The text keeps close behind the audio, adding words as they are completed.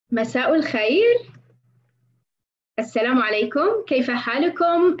مساء الخير. السلام عليكم، كيف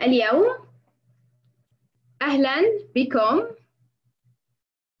حالكم اليوم؟ أهلا بكم.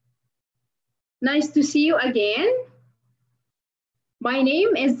 Nice to see you again. My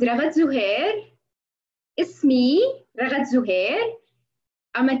name is رغد زهير. اسمي رغد زهير.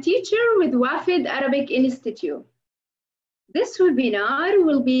 I'm a teacher with Wafid Arabic Institute. This webinar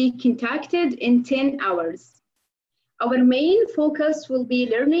will be conducted in 10 hours. Our main focus will be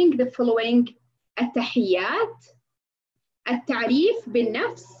learning the following: التحيات، التعريف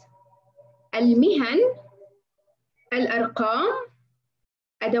بالنفس، المهن، الأرقام،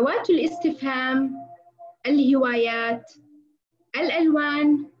 أدوات الاستفهام، الهوايات،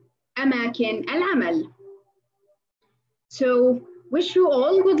 الألوان، أماكن العمل. So, wish you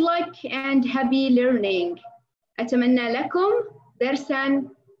all good luck and happy learning. أتمنى لكم درساً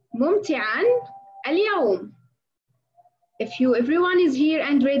ممتعاً اليوم. If everyone is here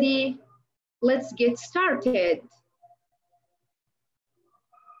and ready, let's get started.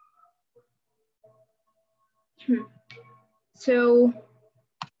 So,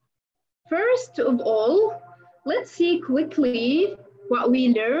 first of all, let's see quickly what we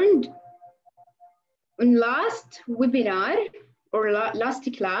learned in last webinar or last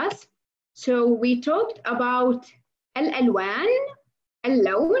class. So we talked about الألوان,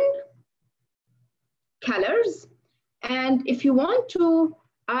 اللون, colors. And if you want to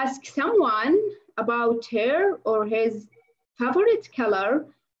ask someone about her or his favorite color,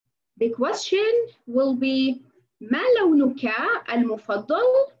 the question will be ما لونك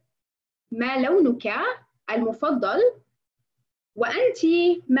المفضل؟ ما لونك المفضل؟ وأنت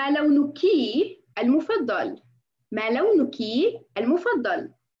ما لونك المفضل؟ ما لونك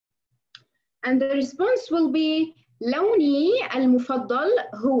المفضل؟ And the response will be لوني المفضل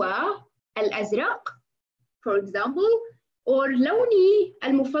هو الأزرق, for example, or لوني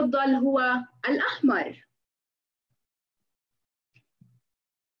المفضل هو الأحمر.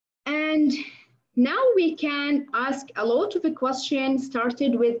 And now we can ask a lot of questions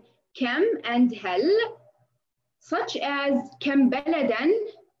started with كم and هل, such as كم بلداً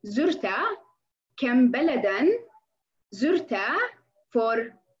زرت, كم بلداً زرت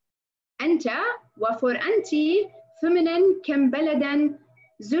for أنت, وfor أنت feminine كم بلداً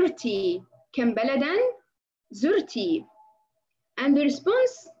زرتي, كم بلداً زرتي. And the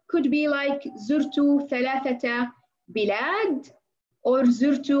response could be like زرت ثلاثة بلاد or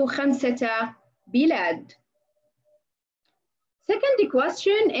زرت خمسة بلاد. Second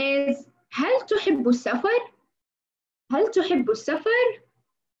question is هل تحب السفر؟ هل تحب السفر؟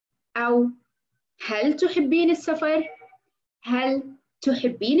 أو هل تحبين السفر؟ هل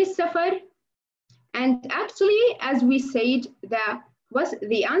تحبين السفر؟ And actually, as we said,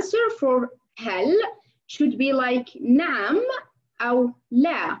 the answer for هل should be like نعم أو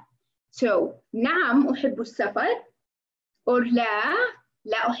لا. So نعم أحب السفر or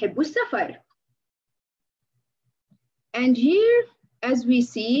لا أحب السفر. And here, as we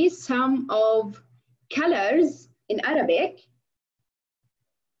see some of colors in Arabic: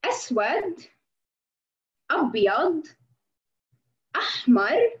 أسود, أبيض,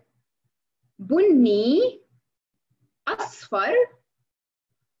 أحمر, بني, أصفر,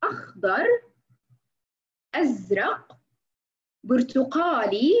 أخضر, أزرق,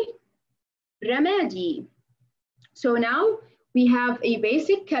 برتقالي, رمادي. So now we have a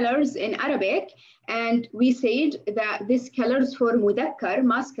basic colors in Arabic, and we said that these colors for مذكر,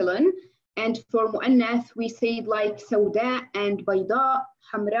 masculine, and for مؤنث we said like سوداء and بيضاء,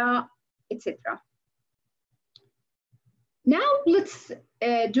 حمراء, etc. Now let's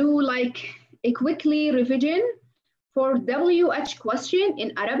do like a quickly revision for WH question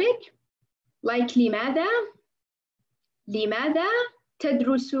in Arabic, like لماذا؟ لماذا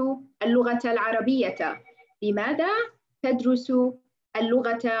تدرس اللغة العربية؟ لماذا تدرس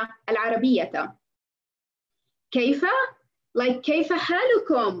اللغة العربية؟ كيف؟ like كيف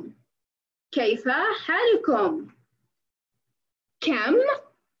حالكم؟ كيف حالكم؟ كم؟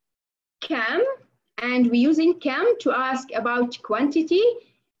 كم? And we're using كم to ask about quantity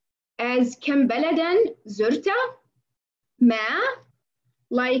as كم بلداً زرت؟ ما?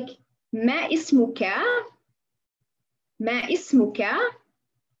 like ما اسمك؟ ما اسمك؟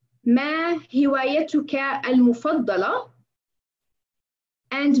 ما هوايتك المفضلة؟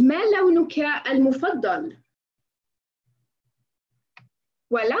 and ما لونك المفضل؟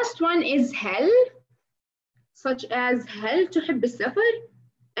 Well, last one is هل, such as هل تحب السفر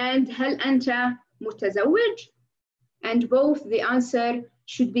and هل أنت متزوج? And both the answer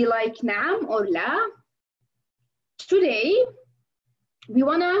should be like نعم or لا. Today, we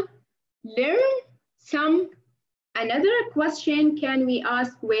wanna learn some Another question can we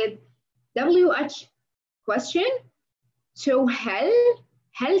ask with WH question. So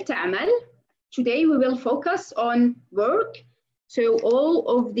هل تعمل? Today we will focus on work. So all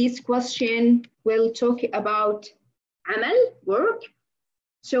of these questions will talk about عمل, work.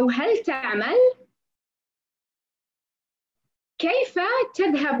 So هل تعمل? كيف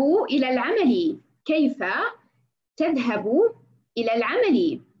تذهب إلى العمل؟ كيف تذهب إلى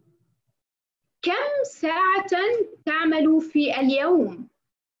العمل؟ كم ساعة تعمل في اليوم؟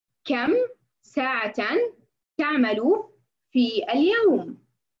 كم ساعة تعمل في اليوم؟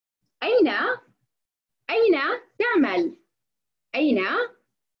 أين تعمل؟ أين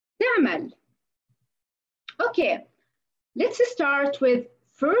تعمل؟ Okay, let's start with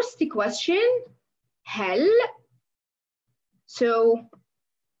first question. هل. So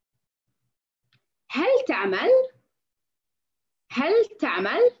هل تعمل؟ هل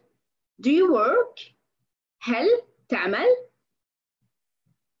تعمل؟ Do you work? هل تعمل?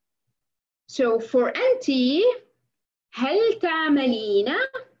 So for أنتِ هل تعملين?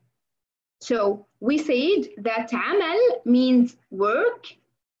 So we said that عمل means work.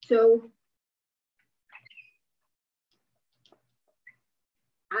 So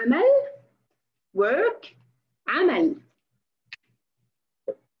عمل, work, عمل.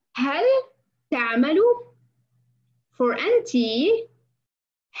 هل تعمل? For أنتِ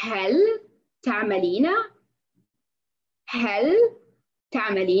هل تعملين؟ هل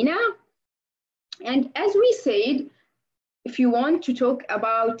تعملين? And as we said, if you want to talk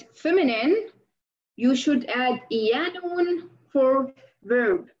about feminine, you should add إيانون for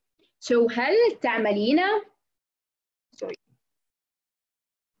verb. So هل تعملين? Sorry.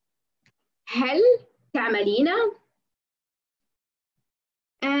 هل تعملين?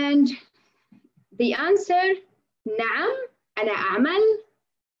 And the answer نعم أنا أعمل.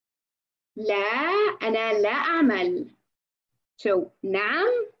 لا أنا لا أعمل. So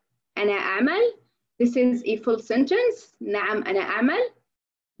نعم أنا أعمل. This is a full sentence. نعم أنا أعمل.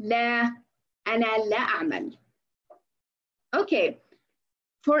 لا أنا لا أعمل. Okay.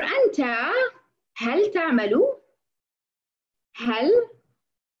 For أنت هل تعمل؟ هل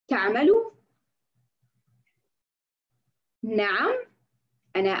تعمل؟ نعم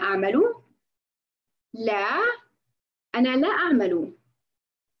أنا أعمل. لا أنا لا أعمل.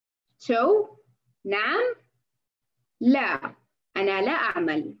 So نعم لا أنا لا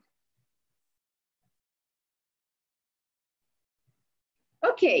أعمل.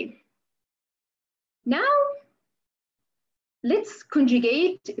 Okay. Now let's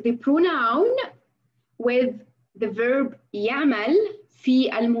conjugate the pronoun with the verb يعمل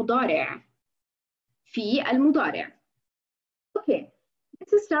في المضارع. في المضارع. Okay.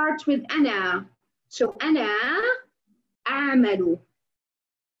 Let's start with أنا. So أنا أعمل.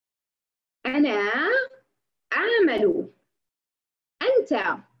 أنا أعمل.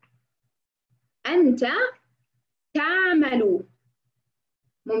 أنت تعمل.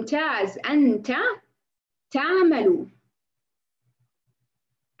 ممتاز. أنت تعمل.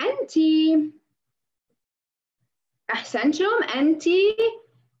 أنتِ. أحسنتم. أنتِ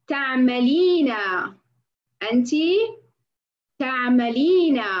تعملين. أنتِ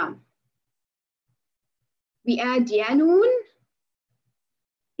تعملين. We add يانون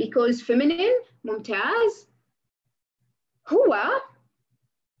because feminine. ممتاز. هو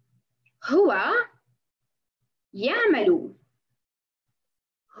يعمل.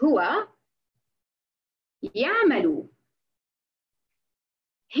 هو يعمل.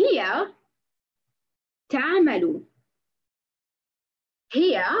 هي تعمل.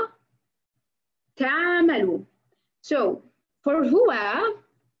 هي تعمل. So for هو,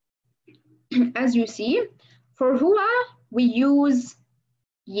 as you see, for هو we use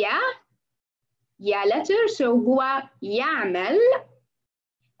يا letter. So هو يعمل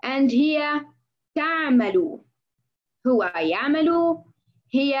and هي تعمل. هو يعمل.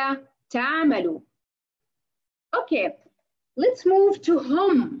 هي تعمل. Okay, let's move to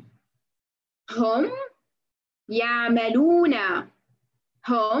هم. هم يعملون.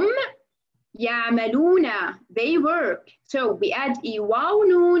 هم يعملون. They work. So we add a واو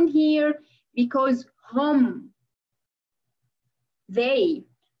نون here because هم. They.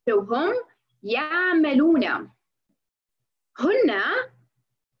 So هم يعملون. هن.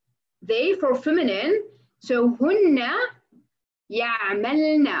 They for feminine. So هن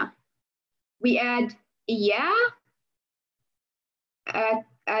يعملن. We add يا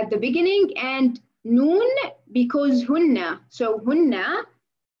at the beginning and نون because هن. So هن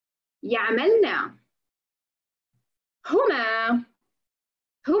يعملن.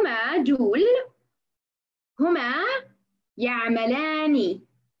 هما دول. هما يعملان.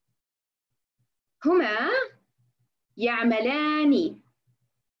 هما يعملان.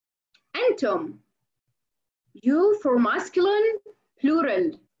 أنتم. You for masculine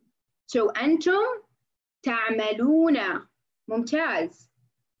plural. So أنتم تعملون. ممتاز.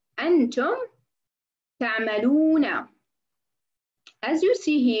 أنتم تعملون. As you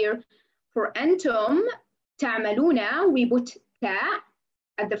see here, for أنتم تعملون, we put تا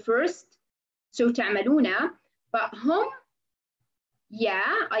at the first. So تعملون. But هم,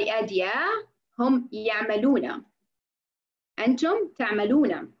 yeah, I add yeah, هم يعملون. أنتم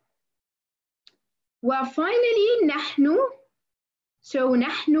تعملون. وfinally نحن. So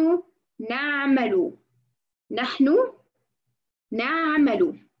نحن نعمل. نحن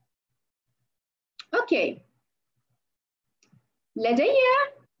نعمل. Okay. لدي.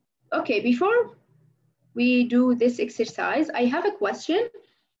 Okay, before we do this exercise, I have a question.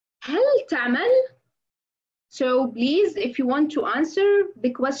 هل تعمل? So please, if you want to answer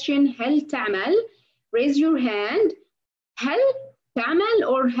the question هل تعمل, raise your hand. هل تعمل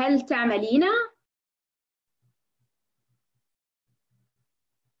or هل تعملين?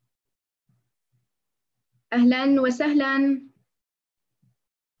 أهلا وسهلا.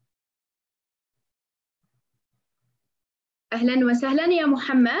 أهلا وسهلا يا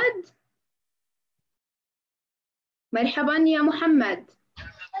محمد. مرحبا يا محمد.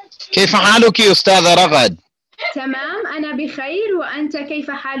 كيف حالك يا أستاذة رغد؟ تمام، أنا بخير، وأنت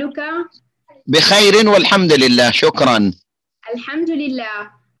كيف حالك؟ بخير والحمد لله، شكرا. الحمد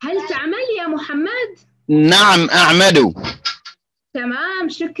لله. هل تعمل يا محمد؟ نعم أعمل. تمام،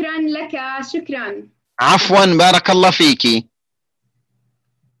 شكرا لك، شكرا. عفوا، بارك الله فيك.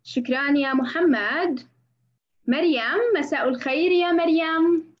 شكرا يا محمد. مريم، مساء الخير يا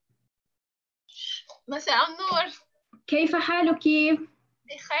مريم. مساء النور. كيف حالك؟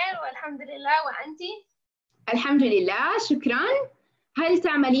 بخير والحمد لله، وأنت؟ الحمد لله، شكرا. هل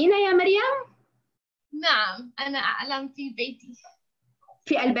تعملين يا مريم؟ نعم، أنا أعلم في بيتي.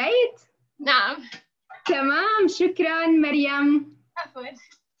 في البيت؟ نعم. تمام، شكرا مريم. عفوا.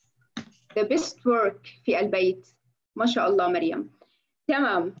 The best work في البيت. ما شاء الله مريم.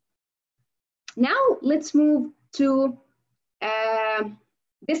 تمام. Now let's move to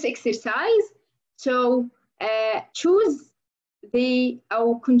this exercise. So choose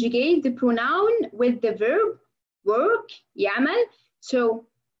or conjugate the pronoun with the verb work, يعمل. So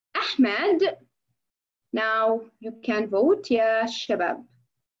أحمد. Now you can vote يا شباب.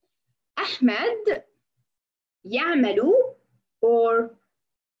 أحمد يعمل or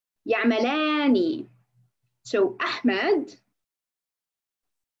يعملان. So أحمد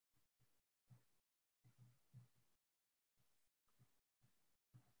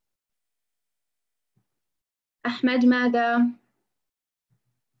أحمد ماذا؟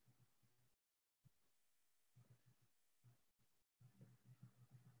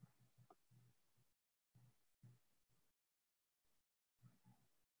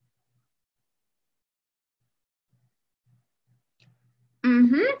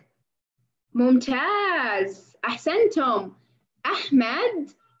 ممتاز، أحسنتم.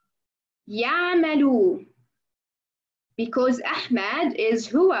 أحمد يعمل because أحمد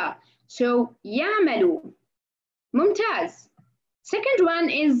is هو. So يعمل. ممتاز. Second one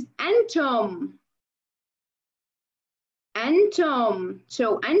is أنتم. أنتم.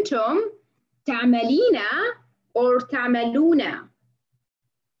 So أنتم تعملين or تعملون.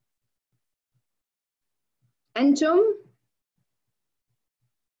 أنتم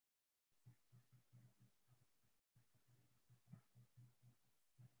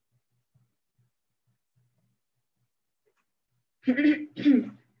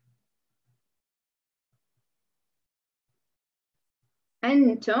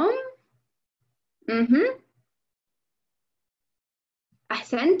أنتم.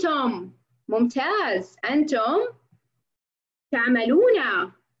 أحسنتم. ممتاز. أنتم تعملون.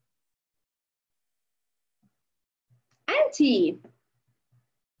 أنت.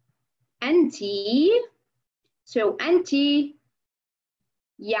 أنت. So أنت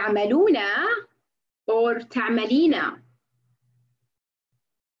يعملون or تعملين.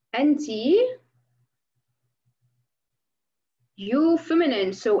 أنت you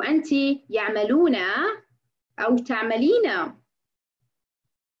feminine. So أنت يعملون أو تعملين.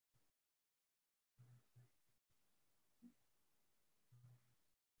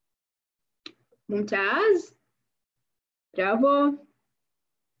 ممتاز. برافو.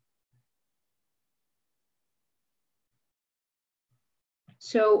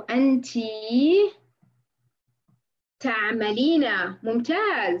 So أنت تعملين.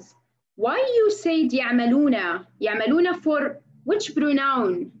 ممتاز. Why you said يعملون? يعملون for which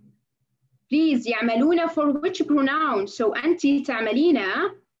pronoun? Please, يعملون for which pronoun? So أنت تعملين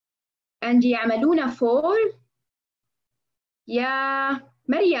and يعملون for يا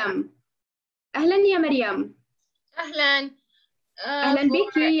مريم. أهلا يا مريم. أهلا. أهلا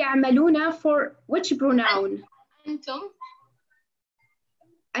بك. يعملون for which pronoun? أنتم.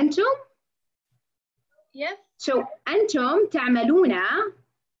 أنتم. Yes. So أنتم تعملون.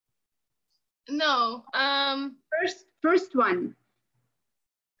 No. First one.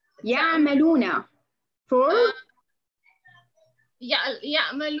 يعملون for.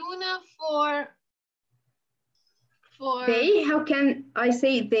 يعملون for. They. How can I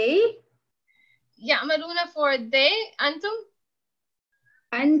say they? يعملون for they. أنتم.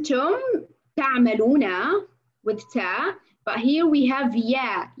 أنتم تعملون with ta, but here we have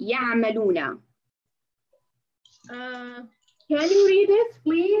يعملون. Can you read it,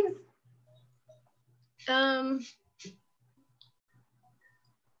 please?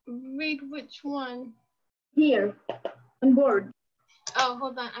 Read which one? Here, on board. Oh,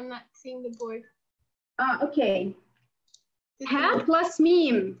 hold on. I'm not seeing the board. Okay. Ha plus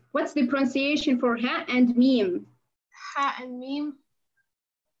meme. What's the pronunciation for ha and meme? Ha and meme.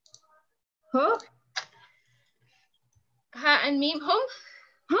 Huh? Ha and meme.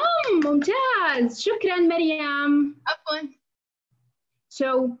 هم. ممتاز. شكرا مريم. عفوا.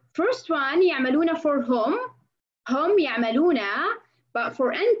 So first one يعملون for هم يعملون, but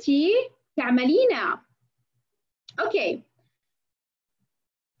for أنتِ تعملين. Okay.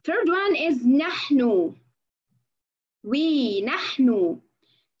 Third one is نحن. We, نحن.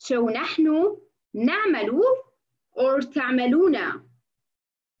 So نحن نعمل or تعملون.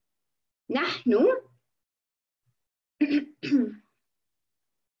 نحن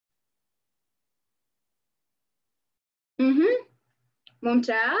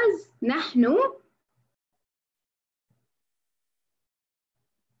ممتاز. نحن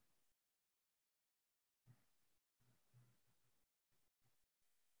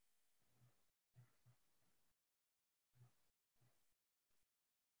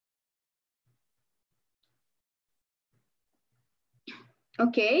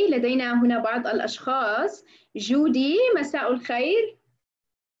أوكي. لدينا هنا بعض الأشخاص. جودي، مساء الخير.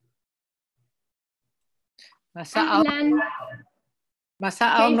 أهلا.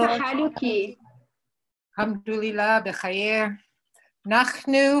 مساء النور. كيف حالك؟ الحمد لله بخير.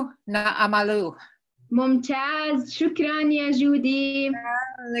 نحن نعمل. ممتاز. شكرا يا جودي.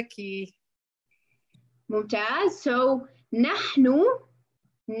 لك. ممتاز. So نحن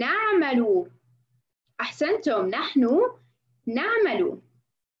نعمل. أحسنتم. نحن نعمل.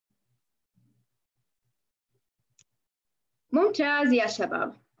 ممتاز يا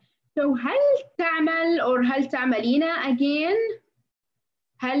شباب. So هل تعمل or هل تعملين again؟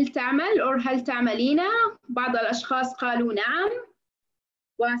 هل تعمل or هل تعملين؟ بعض الأشخاص قالوا نعم.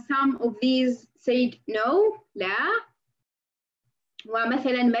 و some of these said no. لا.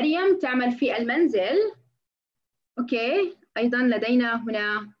 ومثلا مريم تعمل في المنزل. أوكي. أيضا لدينا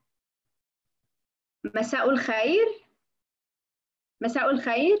هنا مساء الخير. مساء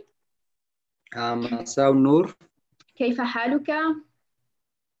الخير. مساء النور. كيف حالك؟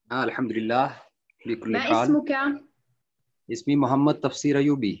 الحمد لله بكل ما حال. اسمك؟ اسمي محمد تفسير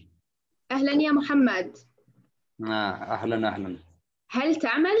أيوبي. أهلا يا محمد. أهلا أهلا. هل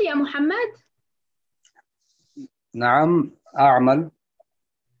تعمل يا محمد؟ نعم أعمل.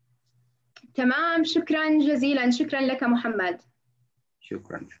 تمام. شكرا جزيلا. شكرا لك محمد.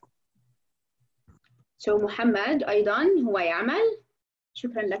 شكرا. So محمد أيضا هو يعمل.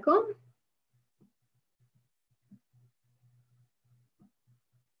 شكرا لكم.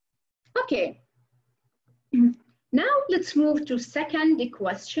 Okay. Now let's move to second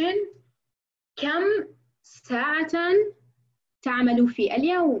question. كم ساعة تعمل في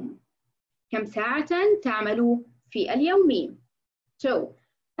اليوم؟ كم ساعة تعمل في اليوم؟ So,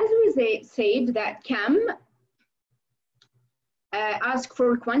 as we said that كم ask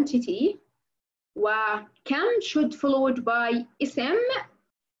for quantity, وكم should followed by اسم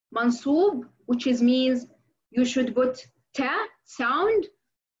منصوب, which means you should put ta sound.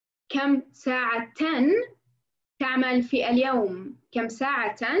 كم ساعة تعمل في اليوم؟ كم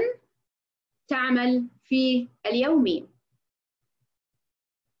ساعة تعمل في اليوم؟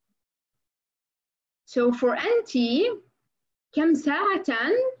 So for أنتِ كم ساعة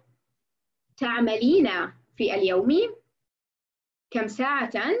تعملين في اليوم؟ كم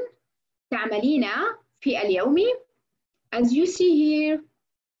ساعة تعملين في اليوم? As you see here,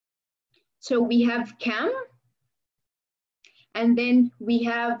 so we have كم, and then we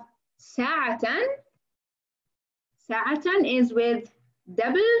have ساعة. ساعة is with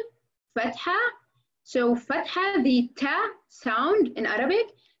double فتحة. So فتحة, the ta sound in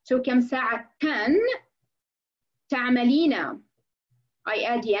Arabic. So كم ساعة تعملين. I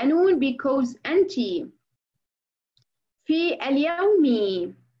add يا نون because أنتِ. في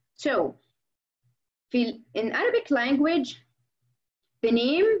اليوم. So in Arabic language, the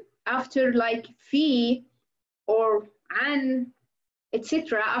name after like في or عن,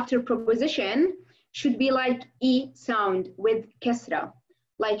 etc. after preposition should be like E sound with كسرة.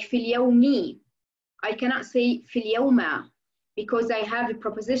 Like في اليوم. I cannot say في اليوم because I have a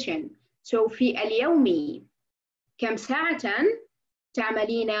preposition. So في اليوم. كم ساعة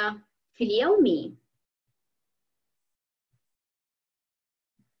تعملين في اليوم?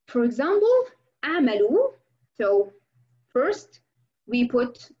 For example, أعمل. So first we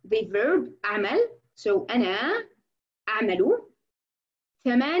put the verb أعمل. So أنا أعمل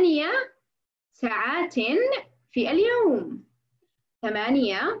 8 ساعات في اليوم.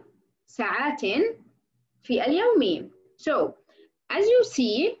 8 ساعات في اليوم. So as you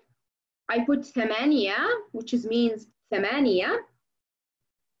see, I put 8, which means 8,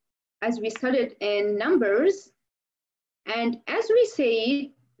 as we studied in numbers. And as we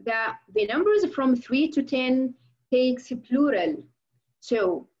say that the numbers from 3 to 10 takes plural.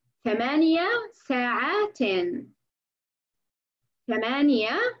 So 8 ساعات.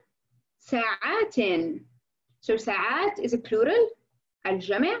 8 ساعات. So ساعات is a plural.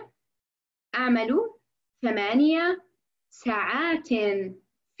 الجمع. أعمل 8 ساعات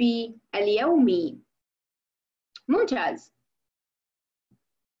في اليوم. ممتاز.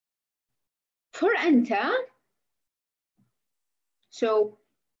 For أنت. So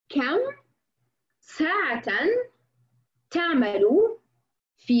كم ساعة تعمل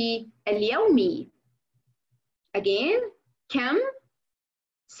في اليوم? Again, كم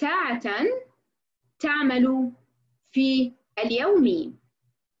ساعة تعمل في اليوم؟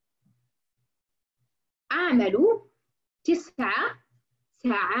 أعمل 9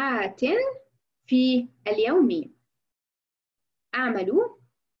 ساعات في اليوم. أعمل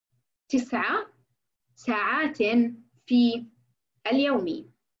 9 ساعات في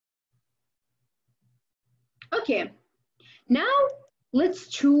اليوم. Okay, now let's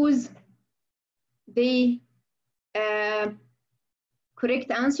choose the correct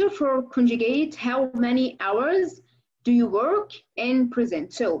answer for conjugate. How many hours do you work in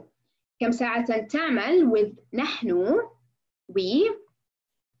present? So كم ساعة تعمل with نحن, we.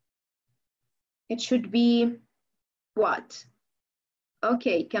 It should be what?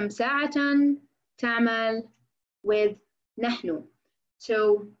 Okay, كم ساعة تعمل with نحن.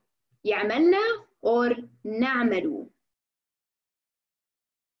 So يعملنا or نعمل.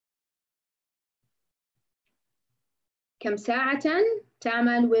 كم ساعة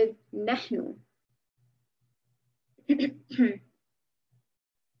تعمل with نحن.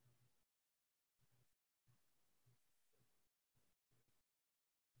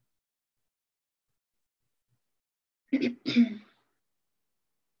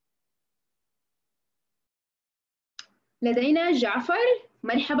 لدينا جعفر.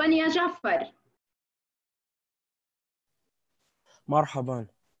 مرحبا يا جعفر. مرحبا.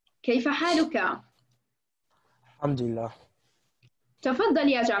 كيف حالك؟ الحمد لله. تفضل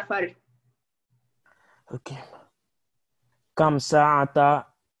يا جعفر. أوكي. كم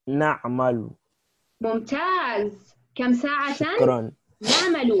ساعة نعمل؟ ممتاز. كم ساعة شكرا.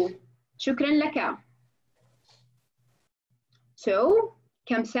 نعمل؟ شكرا لك. So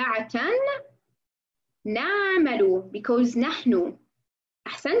كم ساعة نعمل because نحن.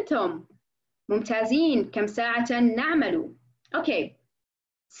 أحسنتم. ممتازين. كم ساعة نعمل. Okay.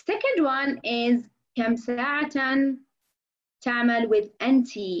 Second one is كم ساعة تعمل with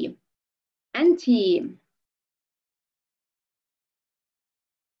أنت. أنت.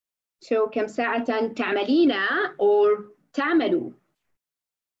 So كم ساعة تعملين or تعمل.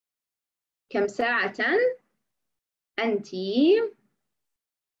 كم ساعة أنت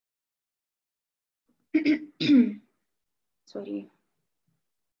sorry.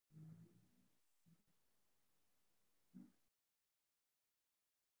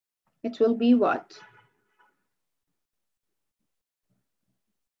 It will be what?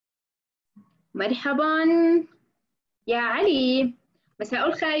 مرحبا يا علي. مساء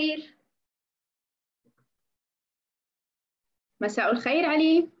الخير. مساء الخير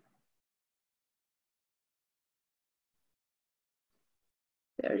علي.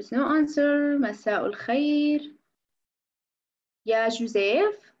 There is no answer. مساء الخير يا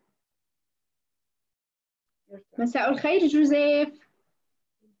جوزيف. مساء الخير جوزيف.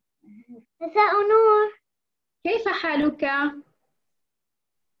 مساء النور. كيف حالك؟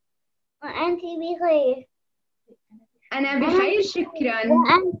 وأنت بخير. أنا بخير شكرا.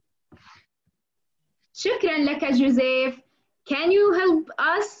 وأنت. شكرا لك جوزيف. Can you help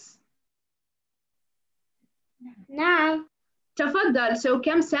us? نعم. تفضل. So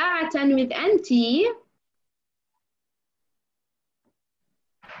كم ساعة with أنت؟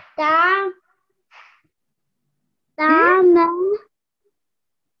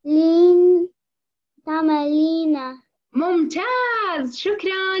 تعملين. ممتاز،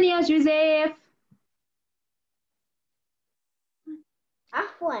 شكرا يا جوزيف.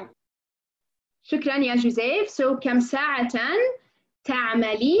 عفوا. شكرا يا جوزيف. So كم ساعة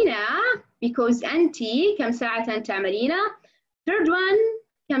تعملين because أنتِ كم ساعة تعملين. Third one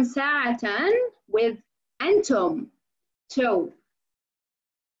كم ساعة with أنتم. So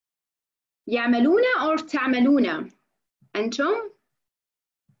يعملون or تعملون. أنتم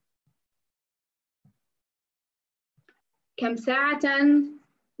كم ساعة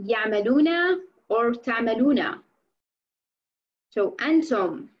يعملون or تعملون. So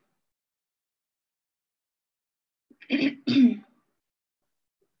أنتم.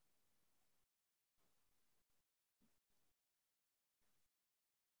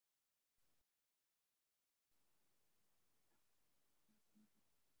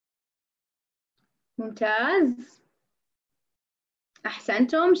 ممتاز،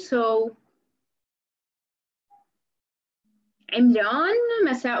 أحسنتم. So عمران،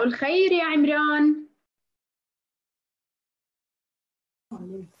 مساء الخير يا عمران.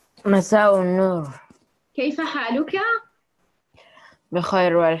 مساء النور. كيف حالك؟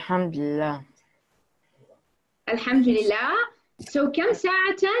 بخير والحمد لله. الحمد لله. So كم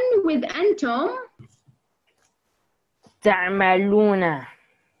ساعة with أنتم؟ تعملون.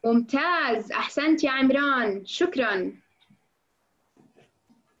 ممتاز، أحسنت يا عمران، شكرا.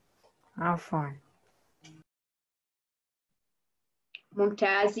 عفوا.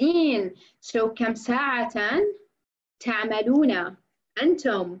 ممتازين. So كم ساعة تعملون.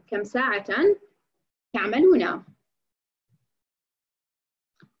 أنتم كم ساعة تعملون.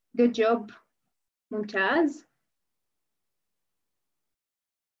 Good job. ممتاز.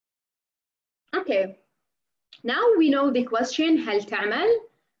 Okay. Now we know the question هل تعمل؟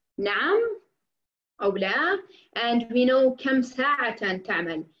 نعم أو لا. And we know كم ساعة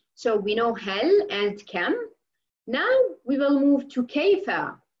تعمل. So we know هل and كم. Now we will move to كيف.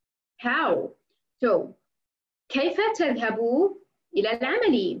 How. So كيف تذهب إلى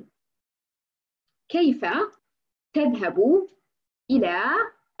العمل؟ كيف تذهب إلى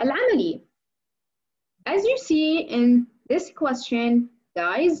العمل؟ As you see in this question,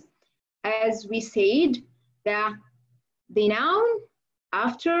 guys, as we said, the noun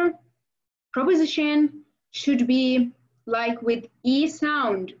after preposition should be like with E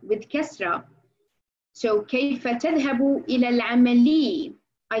sound, with كسرة. So كيف تذهب إلى العمل?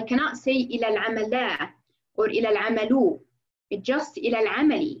 I cannot say إلى العمل or إلى العمل. It's just إلى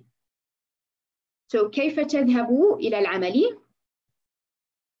العمل. So كيف تذهب إلى العمل?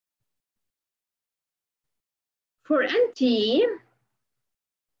 For أنتِ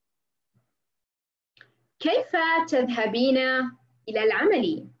كيف تذهبين إلى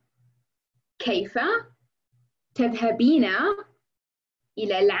العمل؟ كيف تذهبين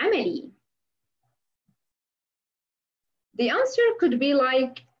إلى العمل؟ The answer could be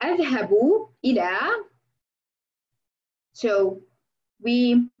like أذهب إلى. So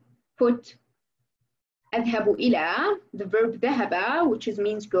we put أذهب إلى, the verb ذهب, which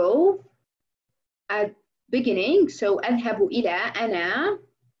means go, at beginning. So أذهب إلى, أنا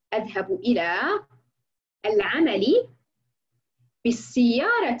أذهب إلى العمل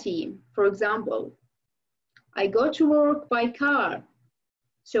بالسيارة. For example, I go to work by car.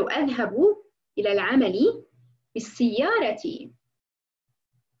 So أذهب إلى العمل بالسيارة.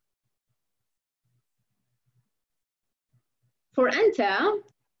 For أنت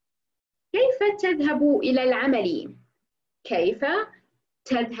كيف تذهب إلى العمل؟ كيف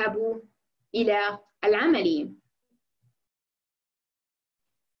تذهب إلى العمل؟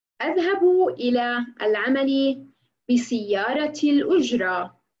 أذهب إلى العمل بسيارة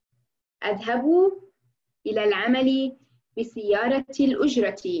الأجرة. أذهب إلى العمل بسيارة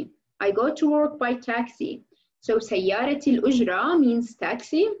الأجرة. I go to work by taxi. So سيارة الأجرة means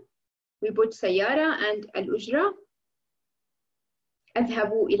taxi. We put سيارة and الأجرة.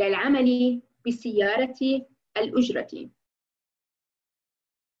 أذهب إلى العمل بسيارة الأجرة.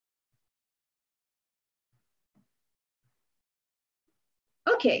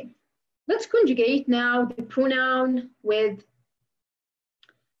 Okay, let's conjugate now the pronoun with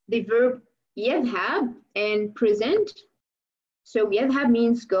the verb يذهب in present. So يذهب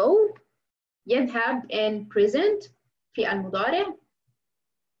means go. يذهب in present في المضارع.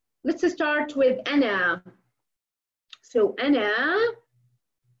 Let's start with أنا. So أنا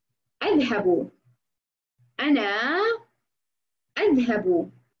أذهب. أنا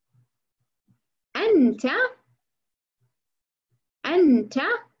أذهب. أنت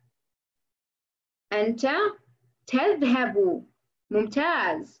أنت تذهب.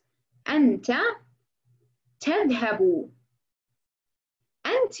 ممتاز. أنت تذهب.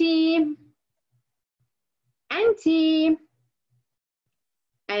 أنت. أنت.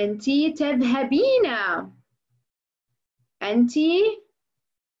 أنت تذهبين. أنت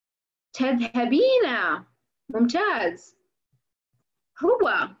تذهبين. ممتاز. هو.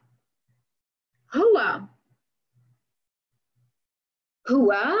 هو.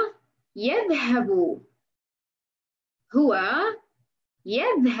 هو يذهب. هو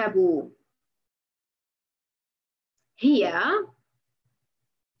يذهب. هي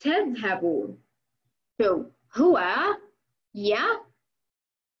تذهب. So هو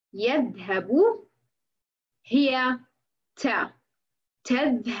يذهب. هي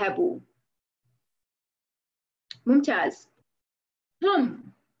تذهب. ممتاز.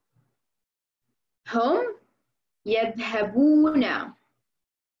 هم يذهبون.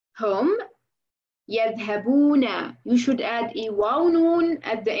 هم يذهبون. You should add a واو نون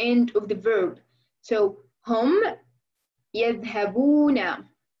at the end of the verb. So هم يذهبون.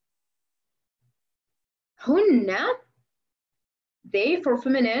 هن, they for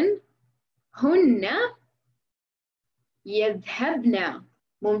feminine, هن يذهبن.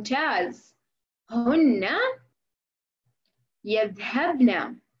 ممتاز. هن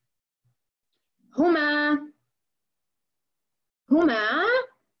يذهبن. هما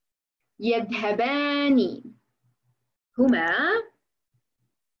يذهبان. هما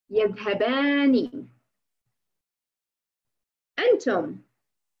يذهبان.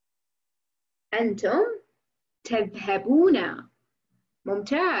 أنتم تذهبون.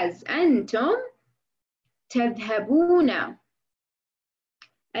 ممتاز. أنتم تذهبون.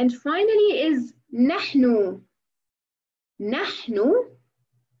 And finally is نحن. نحن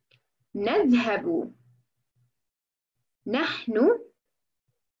نذهب. نحن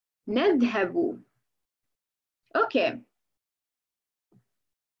نذهب. Okay.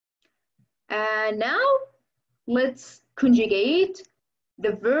 Now let's conjugate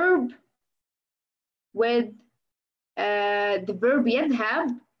the verb with the verb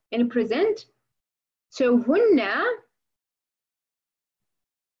يذهب in present. So هن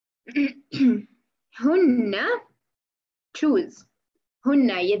هن choose. هن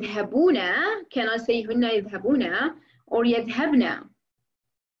يذهبون. Can I say هن يذهبون or يذهبن?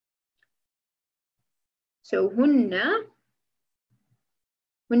 So هن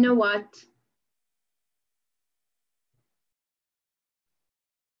what?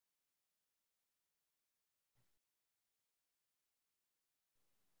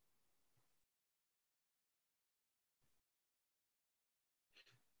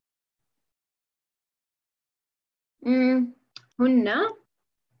 هن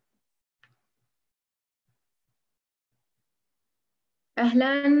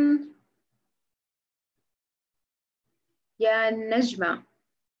أهلا يا نجمة.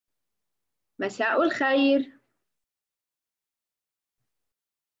 مساء الخير.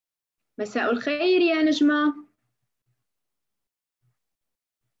 مساء الخير يا نجمة.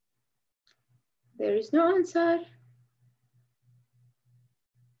 There is no answer.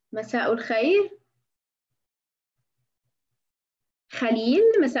 مساء الخير. خليل.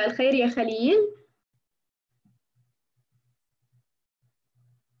 مساء الخير يا خليل.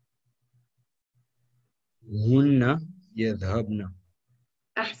 هن يذهبن.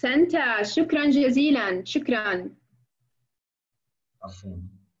 أحسنت. شكرا جزيلا. شكرا. عفوا.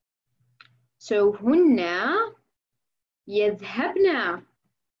 So هن يذهبن.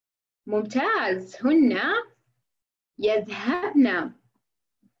 ممتاز. هن يذهبن.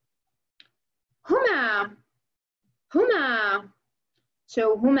 هما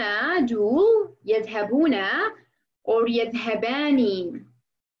so هما do يذهبون or يذهبان.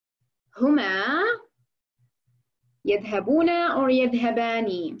 هما يذهبون or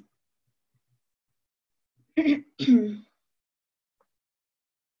يذهبان.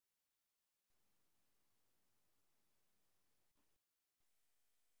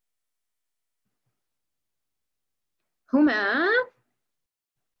 هما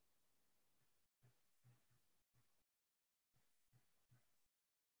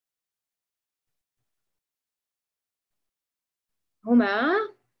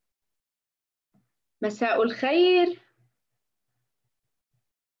مساء الخير.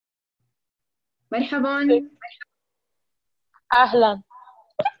 مرحبا. أهلا.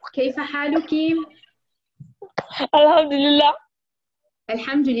 كيف حالك؟ الحمد لله.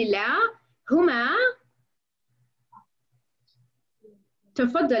 الحمد لله. هما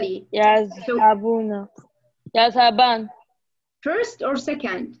تفضلي. يذهبون. يذهبان. First or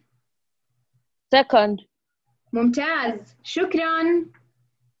second? Second. ممتاز. شكرا.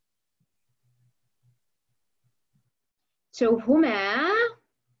 So هما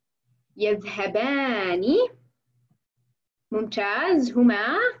يذهبان. ممتاز.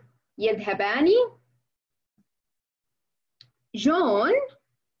 هما يذهبان. جون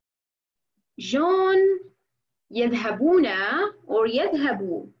يذهبون or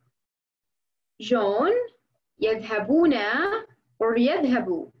يذهبوا. جون يذهبون or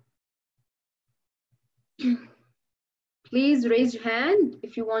يذهبوا. Please raise your hand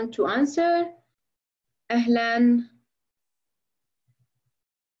if you want to answer. أهلا.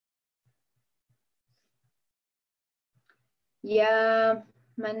 يا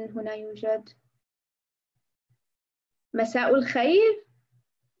من هنا يوجد؟ مساء الخير.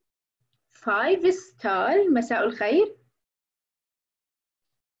 5 star. مساء الخير.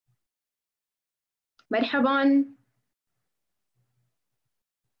 مرحبا.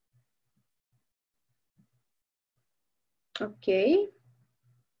 اوكي.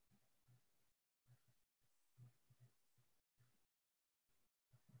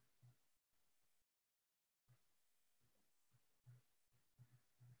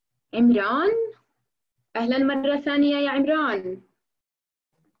 عمران، أهلا مرة ثانية يا عمران.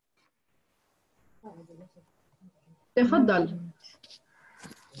 تفضل.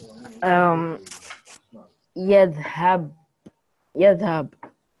 يذهب.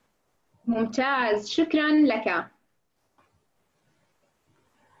 ممتاز، شكرا لك.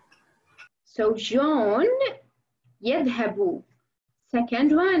 So John يذهب.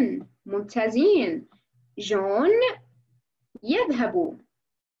 Second one. ممتازين. John يذهب.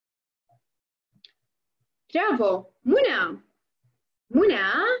 برافو. منى.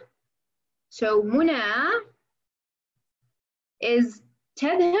 So منى is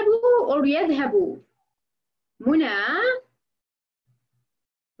تذهب or يذهب. منى.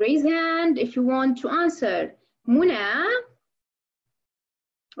 Raise hand if you want to answer. منى.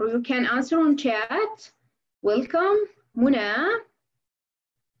 Or you can answer on chat. Welcome. منى.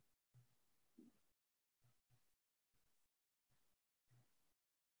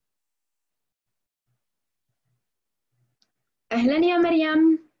 أهلا يا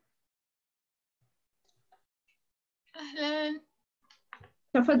مريم. أهلا.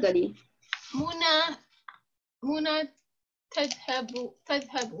 تفضلي. منى تذهب.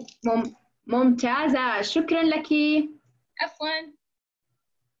 ممتازة، شكرا لك. عفوا.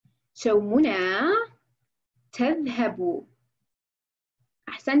 So منى تذهب.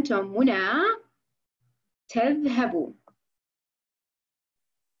 أحسنتم. منى تذهب.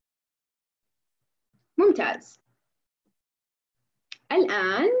 ممتاز.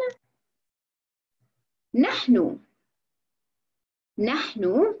 الآن نحن.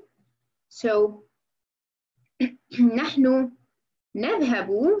 So نحن نذهب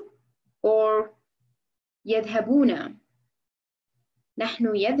or يذهبون.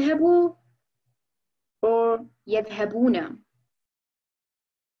 نحن يذهب or يذهبون.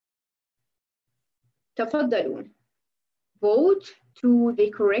 تفضلوا. Vote to the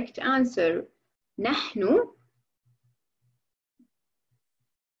correct answer. نحن.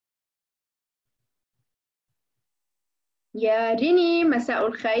 يا ريني، مساء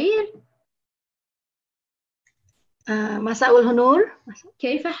الخير. مساء النور.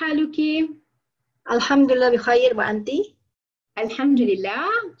 كيف حالك؟ الحمد لله بخير، وأنت؟ الحمد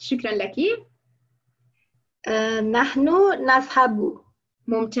لله، شكرا لك. نحن نذهب.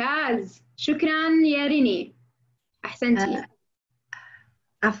 ممتاز، شكرا يا ريني. أحسنتي.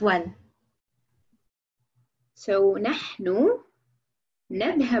 عفوا. So نحن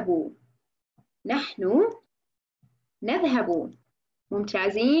نذهب.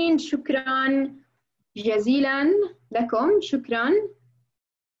 ممتازين، شكرا جزيلا لكم. شكرا.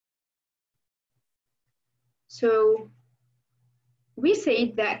 So we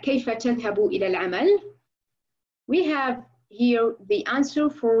said that كيف تذهب إلى العمل. We have here the answer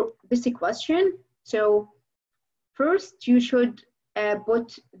for this question. So first you should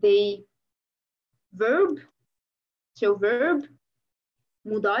put the verb. So verb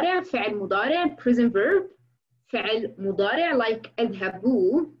مضارع، فعل مضارع، present verb، فعل مضارع like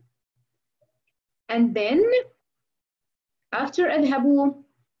اذهبوا. And then after اذهبوا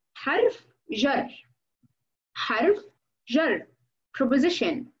حرف جر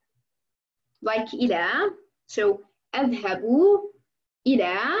preposition like إلى. So اذهبوا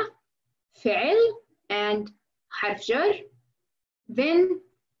إلى فعل and حرف جر. Then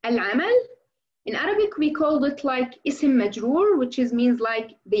العمل. In Arabic we call it like اسم مجرور, which means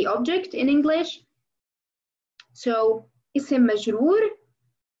like the object in English. So اسم مجرور.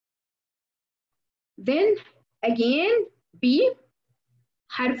 Then again B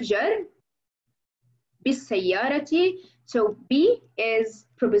حرف جر بالسيارة. So B is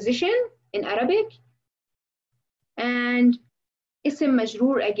preposition in Arabic. And اسم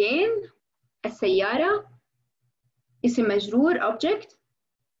مجرور again السيارة. اسم مجرور object.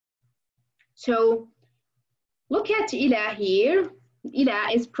 So look at إلى here.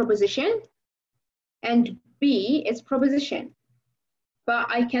 إلى is preposition and be is preposition. But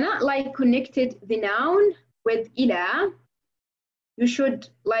I cannot like connected the noun with إلى. You should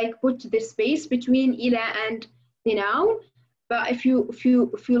like put the space between إلى and the noun. But if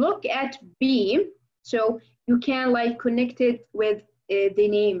you look at be, so you can like connect it with the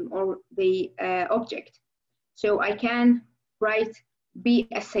name or the object. So I can write be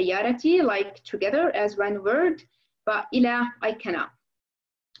السيارة like together as one word, but إلى I cannot.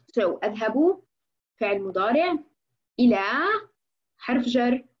 So أذهب فعل مضارع، إلى حرف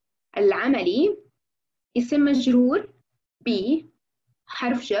جر العملي، اسم مجرور be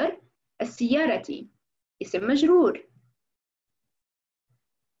حرف جر السيارة اسم مجرور.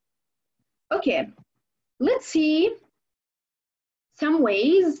 Okay, let's see some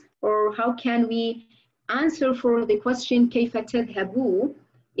ways or how can we answer for the question كيف تذهب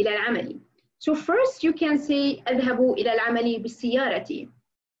إلى العمل. So first you can say أذهب إلى العمل بالسيارة.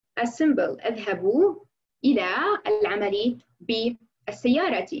 As simple أذهب إلى العمل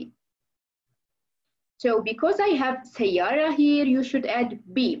بالسيارة. So because I have سيارة here, you should add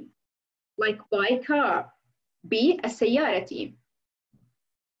be, like by car, بالسيارة.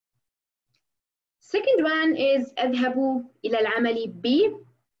 Second one is أذهب إلى العمل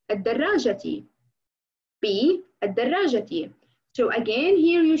بالدراجة. بالدراجة. So again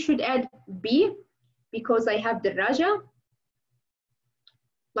here you should add be because I have دراجة,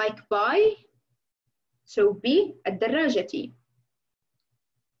 like by, so بالدراجة.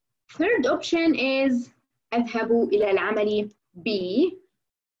 Third option is أذهب إلى العمل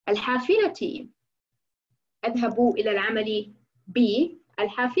بالحافلة. أذهب إلى العمل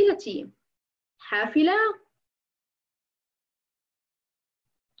بالحافلة. حافلة,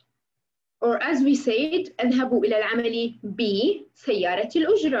 or as we said أذهب إلى العمل بسيارة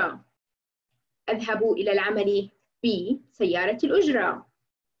الأجرة. أذهب إلى العمل بسيارة الأجرة.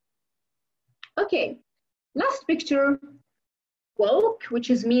 Okay, last picture, walk, which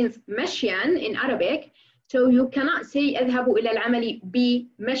means مشيا in Arabic. So you cannot say أذهب إلى العمل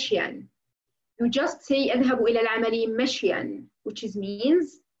بمشيا. You just say أذهب إلى العمل مشيا, which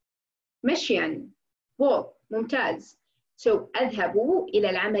means مشيا, walk. ممتاز. So أذهب إلى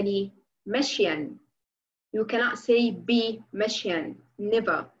العمل مشيا. You cannot say بمشيا,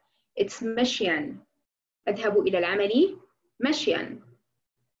 never. It's مشيا. أذهب إلى العمل مشيا.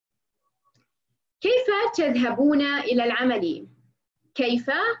 كيف تذهبون إلى العمل؟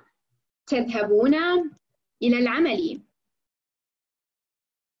 كيف تذهبون إلى العمل؟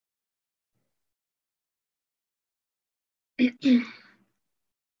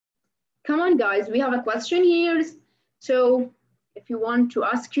 Come on guys, we have a question here. So if you want to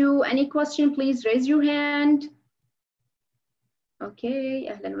ask you any question, please raise your hand. Okay,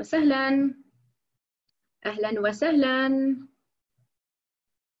 أهلا وسهلا. أهلا وسهلا.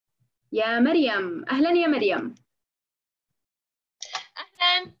 يا مريم، أهلا يا مريم.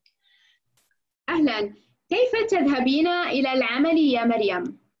 أهلا. أهلا. كيف تذهبين إلى العمل يا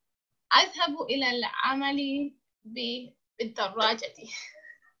مريم؟ أذهب إلى العمل بالدراجة.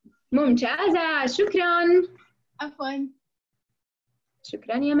 ممتازة، شكرا. عفوا.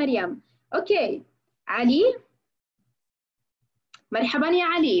 شكرا يا مريم. أوكي، علي. مرحبا يا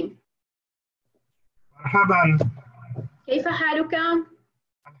علي. مرحبا. كيف حالك؟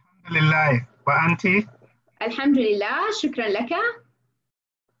 الحمد لله، وأنت؟ الحمد لله، شكرا لك.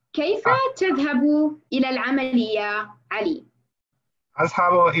 كيف تذهب إلى العمل يا علي؟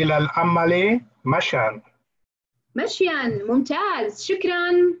 أذهب إلى العمل مشيا. مشيا، ممتاز،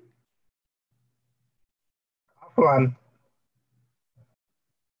 شكرا. عفوا.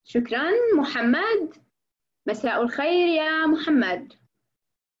 شكرا. محمد، مساء الخير يا محمد.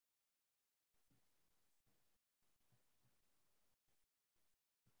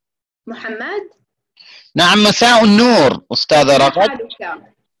 محمد. نعم، مساء النور أستاذة رغد.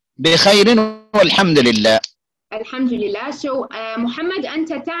 بخير والحمد لله. الحمد لله. So محمد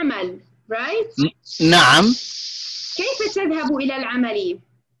أنت تعمل right؟ نعم. كيف تذهب إلى العمل؟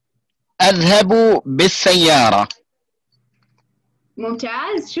 أذهب بالسيارة.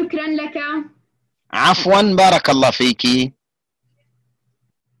 ممتاز، شكرا لك. عفوا، بارك الله فيك.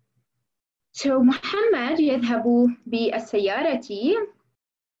 So محمد يذهب بالسيارة.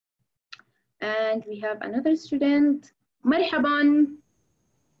 And we have another student. مرحبا.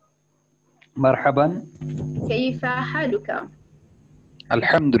 مرحبا. كيف حالك؟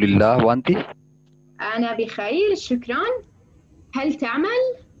 الحمد لله، وأنت؟ أنا بخير، شكرا. هل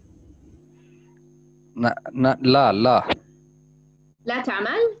تعمل؟ لا لا. لا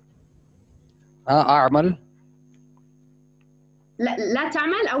تعمل؟ أعمل. لا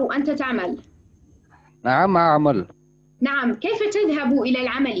تعمل أو أنت تعمل؟ نعم أعمل. نعم. كيف تذهب إلى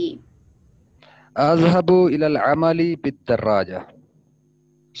العمل؟ أذهب إلى العمل بالدراجة.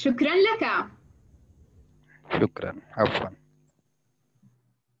 شكرا لك. شكرا. عفوا.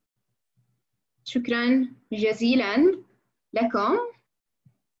 شكرا جزيلا لكم.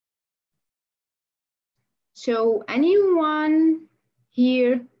 So anyone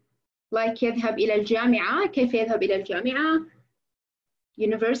here like يذهب إلى الجامعة؟ كيف يذهب إلى الجامعة؟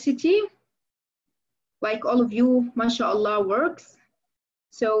 University? Like all of you ما شاء الله works.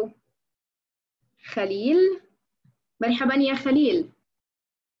 So خليل. مرحبا يا خليل.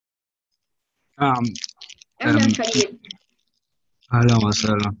 نعم. أهلا خليل. أهلا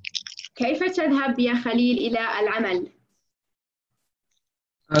وسهلا. كيف تذهب يا خليل إلى العمل؟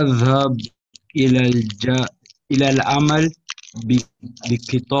 أذهب إلى العمل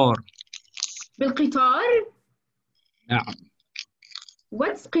بالقطار. بالقطار؟ نعم.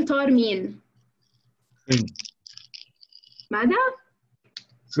 What's قطار mean؟ train. ماذا؟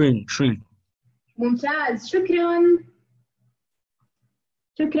 train. ممتاز. شكرا.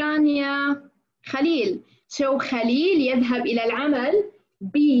 شكرا يا خليل. So خليل يذهب إلى العمل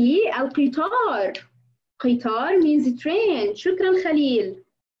بالقطار. قطار means train. شكرا خليل.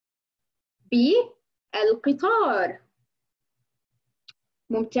 بالقطار.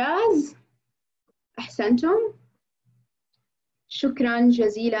 ممتاز. أحسنتم. شكرا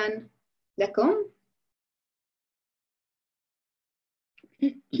جزيلا لكم.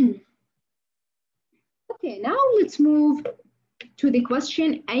 Okay, now let's move to the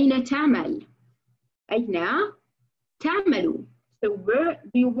question أين تعمل؟ أين تعمل? So where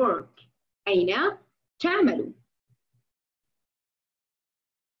do you work? أين تعمل?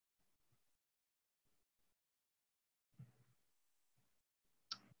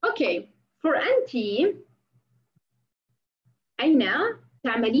 Okay, for أنتِ أين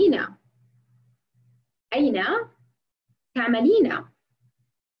تعملين؟ أين تعملين؟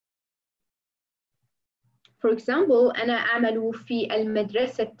 For example, أنا أعمل في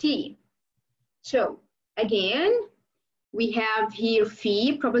المدرسة. So again, we have here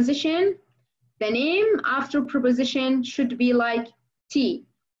في preposition. The name after preposition should be like T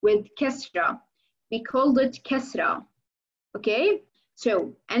with كسرة. We called it كسرة. Okay?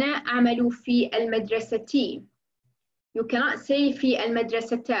 So أنا أعمل في المدرسة. You cannot say في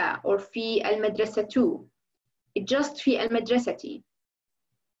المدرسة or في المدرسة. It just في المدرسة.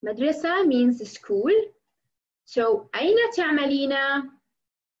 مدرسة means school. So أين تعملين؟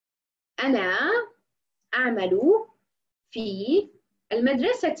 أنا أعمل في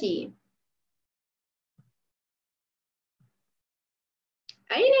المدرسة.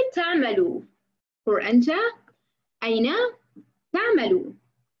 أين تعمل؟ for أنت أين تعمل؟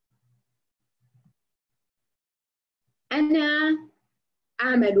 أنا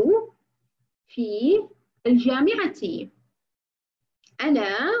أعمل في الجامعة.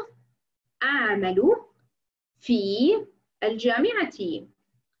 أنا أعمل في الجامعة.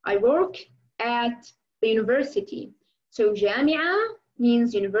 I work at the university. So جامعة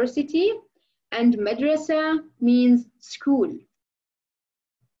means university and مدرسة means school.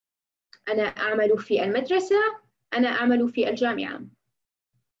 أنا أعمل في المدرسة. أنا أعمل في الجامعة.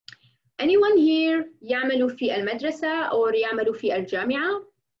 Anyone here يعمل في المدرسة or يعمل في الجامعة؟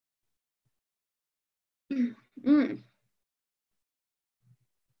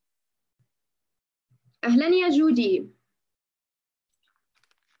 أهلا يا جودي.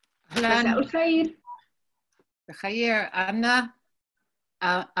 أهلا. مساء الخير. بخير. أنا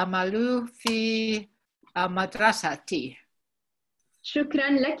أعمل في مدرستي. شكرا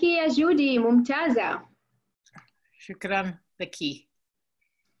لك يا جودي. ممتازة. شكرا لك.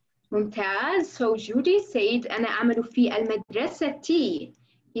 ممتاز. So Judy said أنا أعمل في المدرسة.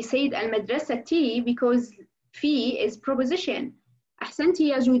 He said المدرسة because في is preposition. أحسنتي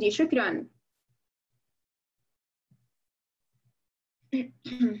يا جودي. شكرا.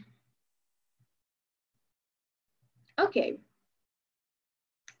 Okay.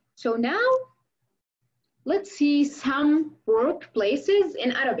 So now let's see some workplaces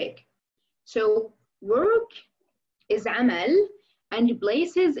in Arabic. So work is عمل and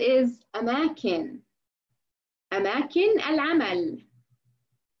places is أماكن. أماكن العمل.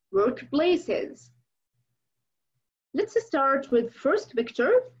 Workplaces. Let's start with first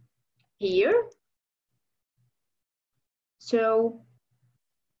picture here. So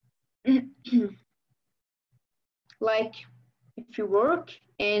like if you work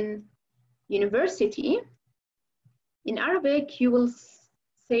in university, in Arabic you will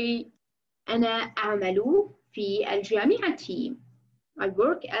say أنا أعمل في الجامعة. I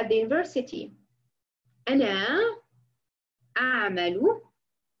work at the university. أنا أعمل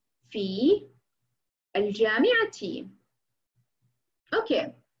في الجامعة.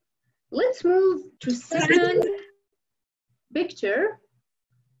 Okay, let's move to second picture.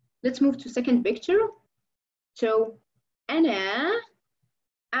 Let's move to second picture. So أنا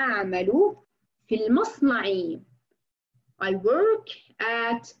أعمل في المصنع. I work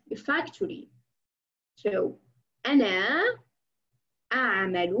at a factory. So أنا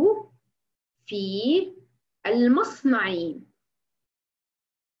أعمل في المصنع.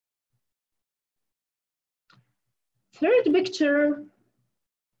 Third picture.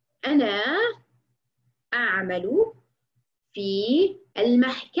 أنا أعمل في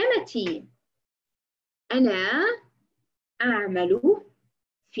المحكمة. أنا أعمل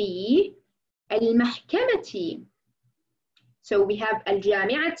في المحكمة. So we have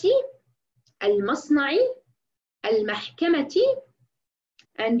الجامعة, المصنع, المحكمة,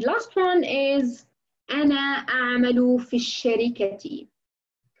 and last one is أنا أعمل في الشركة.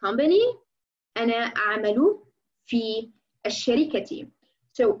 Company. أنا أعمل في الشركة.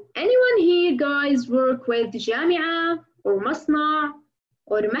 So anyone here guys work with جامعة or مصنع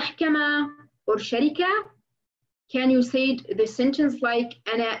or محكمة or شركة? Can you say the sentence like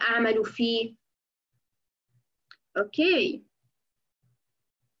أنا أعمل في? Okay.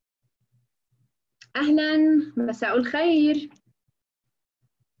 أهلا، مساء الخير.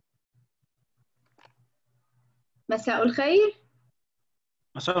 مساء الخير.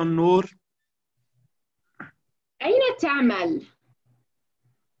 مساء النور. أين تعمل؟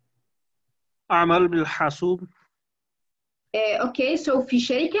 أعمل بالحاسوب. Okay, so في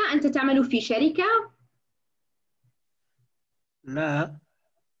شركة. أنت تعمل في شركة؟ لا.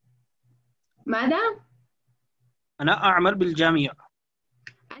 ماذا؟ أنا أعمل بالجامعة.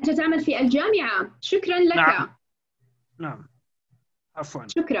 أنت تعمل في الجامعة. شكرا لك. نعم. نعم. عفوا.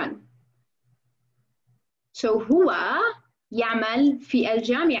 شكرا. So هو يعمل في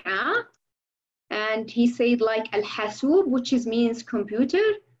الجامعة and he said like الحاسوب which is means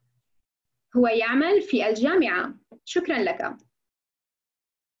computer. هو يعمل في الجامعة. شكرا لك.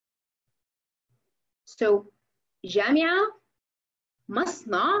 So جامعة،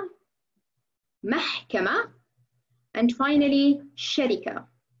 مصنع، محكمة, and finally شركة.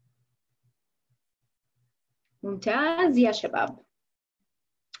 ممتاز يا شباب.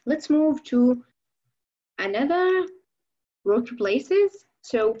 Let's move to another workplaces.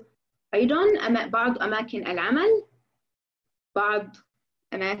 So أيضا بعض أماكن العمل. بعض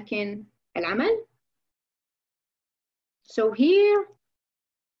أماكن العمل. So here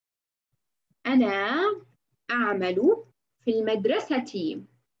أنا أعمل في المدرسة.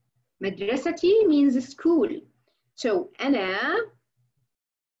 مدرستي means school. So أنا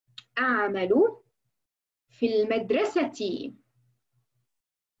أعمل في المدرسة.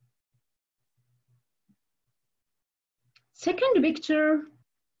 Second picture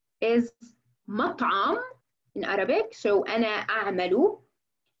is مطعم in Arabic. So أنا أعمل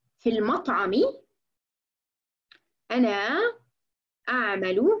في المطعم. أنا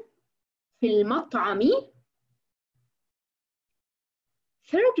أعمل في المطعم.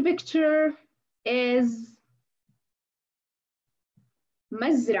 Third picture is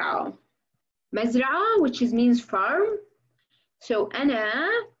مزرعة. مزرعة which is means farm. So أنا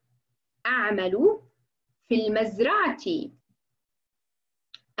أعمل في المزرعة.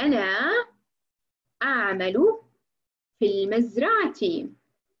 أنا أعمل في المزرعة.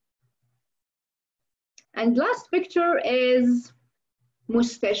 And last picture is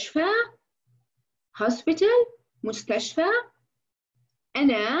مستشفى. Hospital. مستشفى.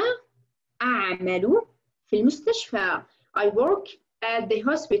 أنا أعمل في المستشفى. I work at the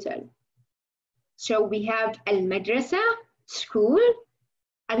hospital. So we have المدرسة, school,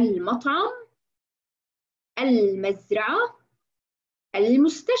 المطعم, المزرعة,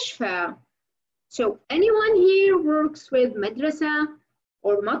 المستشفى. So anyone here works with مدرسة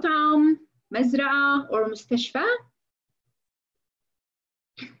or مطعم, مزرعة or مستشفى?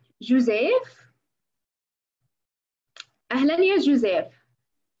 جوزيف. أهلا يا جوزيف.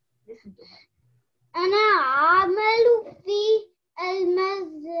 أنا أعمل في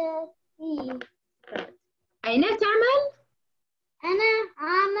المدرسة. أين تعمل؟ أنا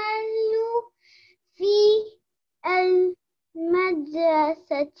أعمل في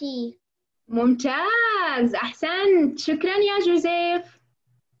المدرسة. ممتاز، أحسنت، شكرا يا جوزيف.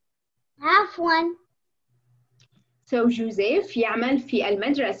 عفوا. So جوزيف يعمل في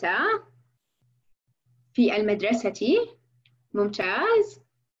المدرسة. في المدرسة. ممتاز،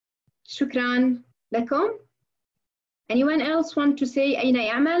 شكرا لكم. Anyone else want to say أين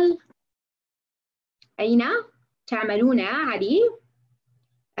يعمل؟ أين تعملون علي؟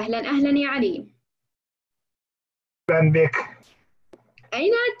 أهلا أهلا يا علي. أهلا بك.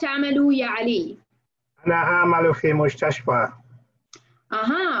 أين تعمل يا علي؟ أنا أعمل في مستشفى.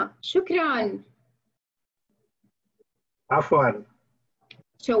 أها شكرا. عفوا.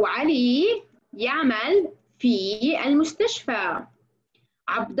 So علي يعمل في المستشفى.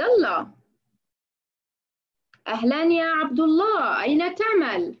 عبد الله. أهلا يا عبد الله، أين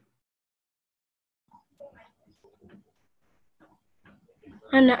تعمل؟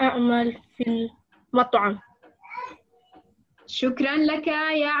 أنا أعمل في المطعم. شكرا لك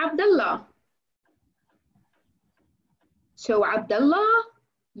يا عبد الله. So عبد الله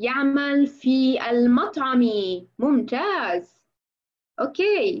يعمل في المطعم. ممتاز.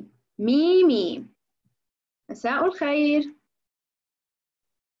 أوكي. ميمي. مساء الخير.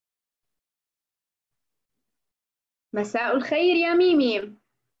 مساء الخير يا ميمي.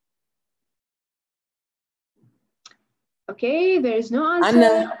 Okay, there is no answer.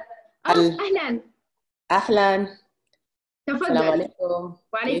 أنا أهلا. أهلا. تفضل. السلام عليكم.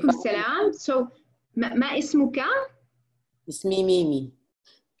 وعليكم السلام. So ما اسمك؟ اسمي ميمي.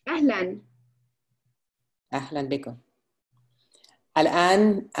 أهلا. أهلا بكم.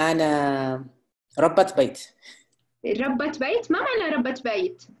 الآن أنا ربة بيت. ربة بيت؟ ما معنى ربة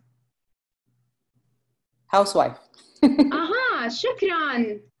بيت؟ housewife. أها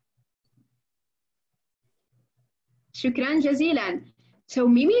شكرا. شكرا جزيلا. So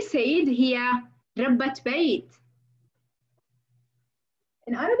Mimi said هي ربة بيت.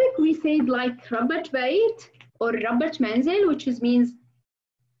 In Arabic we said like ربة بيت or ربة منزل, which means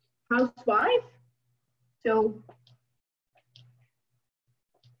housewife. So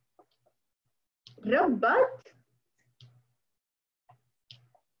ربة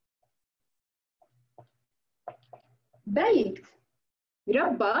بيت.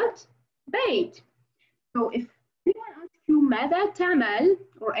 ربة بيت. So if anyone asks you ماذا تعمل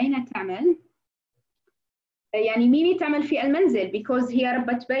or أين تعمل, يعني ميمي تعمل في المنزل because هي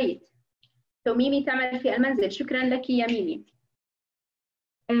ربة بيت. So ميمي تعمل في المنزل. شكرا لك يا ميمي.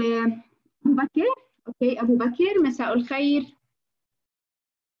 أبو بكر. أوكي أبو بكر مساء الخير.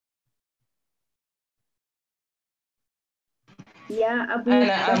 يا أبو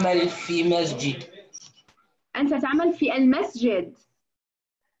أنا أعمل في مسجد. أنت تعمل في المسجد.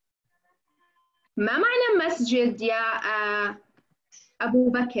 ما معنى مسجد يا أبو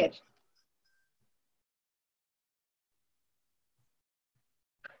بكر؟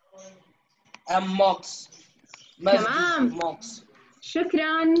 موكس. تمام. موكس.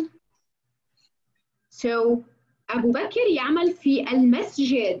 شكرا. So أبو بكر يعمل في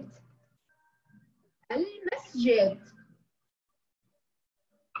المسجد. المسجد.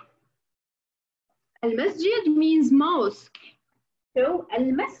 المسجد means mosque. So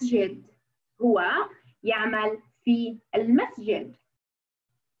المسجد هو يعمل في المسجد.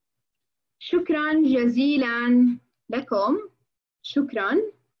 شكرا جزيلا لكم. شكرا.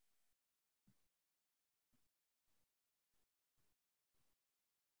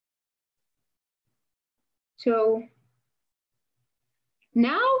 So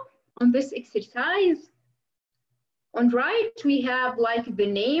now on this exercise, on right we have like the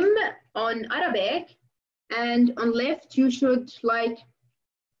name on Arabic, and on left you should like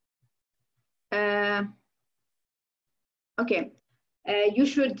you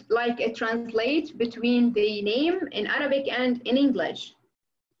should like translate between the name in Arabic and in English.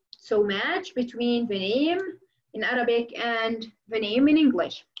 So match between the name in Arabic and the name in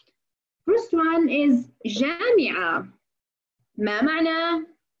English. First one is جامعة. ما معنى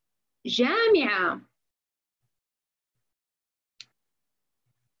جامعة؟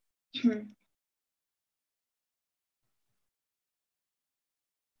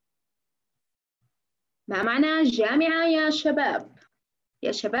 ما معنى جامعة يا شباب؟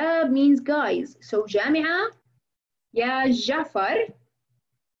 يا شباب means guys. So جامعة يا جعفر.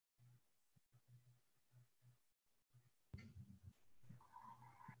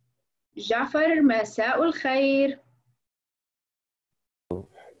 جعفر مساء الخير.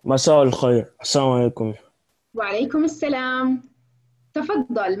 مساء الخير. السلام عليكم. وعليكم السلام.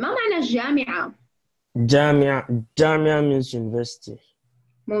 تفضل. ما معنى الجامعة؟ جامعة means university.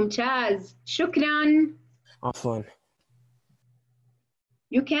 ممتاز. شكرا. عفوا.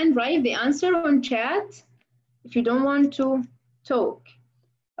 You can write the answer on chat if you don't want to talk.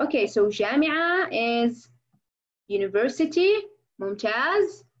 Okay, so جامعة is university.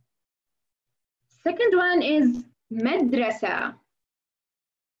 ممتاز. Second one is مدرسة.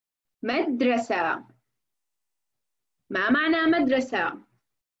 مدرسة. ما معنى مدرسة؟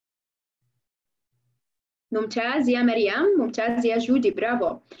 ممتاز يا مريم. ممتاز يا جودي.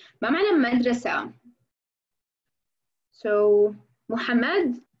 برافو. ما معنى مدرسة؟ So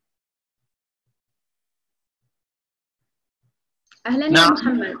محمد. أهلا يا نعم.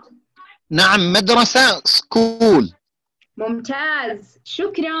 محمد. نعم، مدرسة سكول. ممتاز،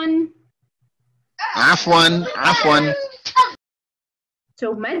 شكرا. عفوا. So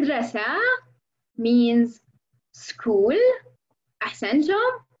مدرسة means school.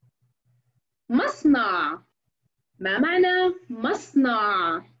 أحسنتم. مصنع، ما معنى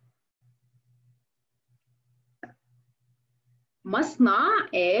مصنع؟ مصنع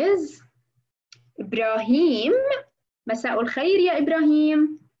is إبراهيم. مساء الخير يا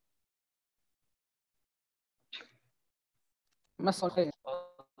إبراهيم. مساء الخير.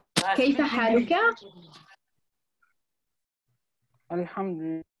 كيف حالك؟ الحمد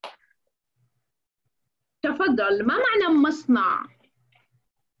لله. تفضل، ما معنى مصنع؟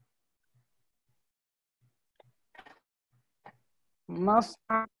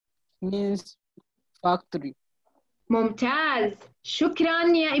 مصنع means factory. ممتاز، شكرا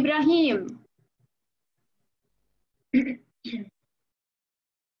يا إبراهيم.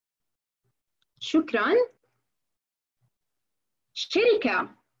 شكرا.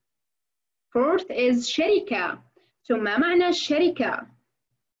 شركة. Fourth is شركة. So ما معنى الشركة؟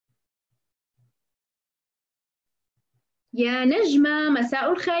 يا نجمة،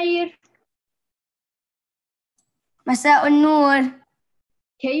 مساء الخير. مساء النور.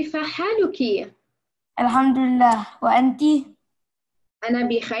 كيف حالك؟ الحمد لله، وأنت؟ أنا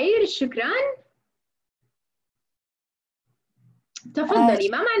بخير، شكرا. تفضلي،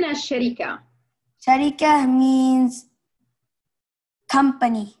 ما معنى الشركة؟ شركة means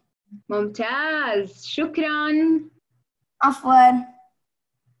company. ممتاز، شكرا. عفوا.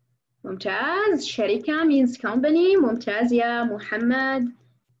 ممتاز، شركة means company. ممتاز يا محمد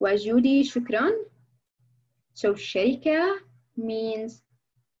وجودي، شكرا. So شركة means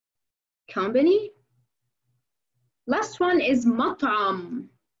company. Last one is مطعم.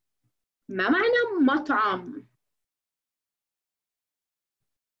 ما معنى مطعم؟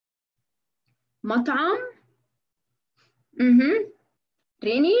 مطعم.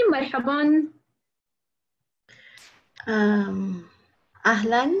 ريني، مرحبا.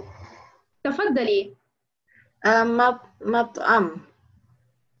 أهلا. تفضلي. مطعم.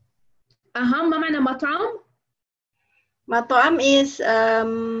 ما معنى مطعم؟ مطعم is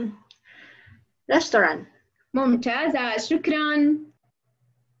restaurant. ممتازة، شكرا.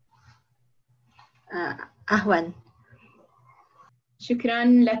 أهون. شكرا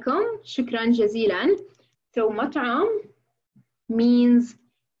لكم، شكرا جزيلا. So مطعم means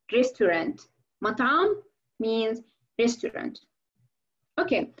restaurant. مطعم means restaurant.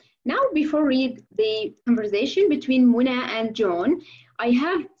 Okay, now before read the conversation between Muna and John, I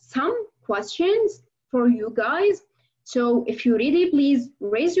have some questions for you guys. So if you're ready, please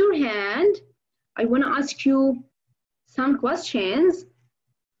raise your hand. I want to ask you some questions.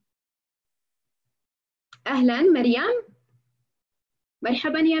 أهلا مريم.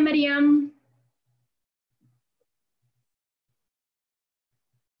 مرحبا يا مريم.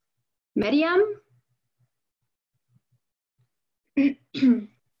 مريم.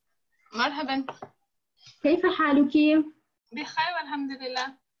 مرحبا. كيف حالك؟ بخير والحمد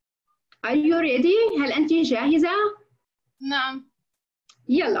لله. Are you ready؟ هل أنت جاهزة؟ نعم.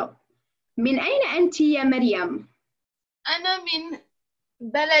 يلا، من أين أنت يا مريم؟ أنا من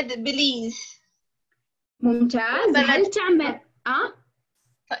بلد بليز. ممتاز. هل تعمل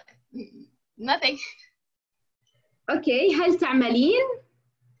nothing. أوكي، هل تعملين؟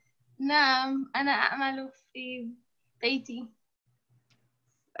 نعم، أنا أعمل في بيتي.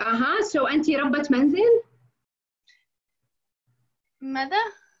 So أنت ربة منزل؟ ماذا؟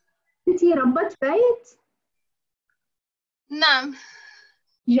 أنت ربة بيت؟ نعم.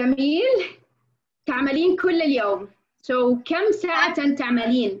 جميل. تعملين كل اليوم. So كم ساعة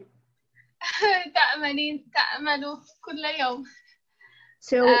تعملين؟ تعمل كل يوم.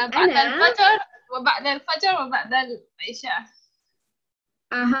 So بعد الفجر وبعد الفجر وبعد العشاء.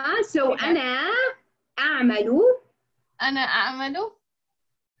 So أنا أعمل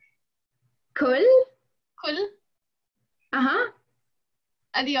كل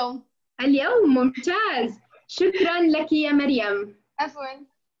اليوم. ممتاز، شكرا لك يا مريم. عفوا.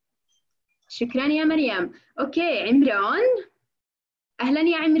 شكرا يا مريم. أوكي، عمران. أهلا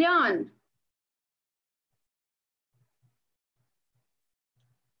يا عمران.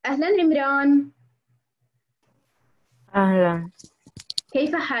 أهلا عمران. أهلا.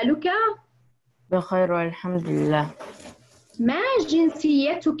 كيف حالك؟ بخير والحمد لله. ما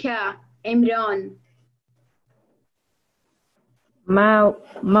جنسيتك عمران؟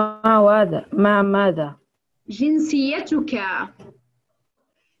 ماذا؟ جنسيتك.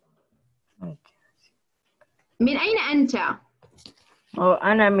 من أين أنت؟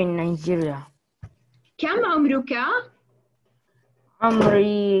 وأنا من نيجيريا. كم عمرك؟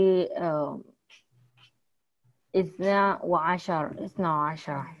 عمري 12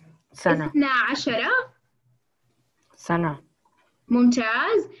 سنة. 12 سنة.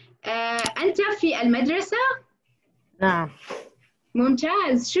 ممتاز. أنت في المدرسة؟ نعم.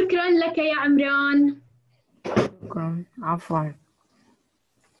 ممتاز، شكرا لك يا عمران. شكرا. عفوا.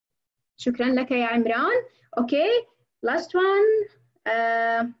 شكرا لك يا عمران. Okay, last one.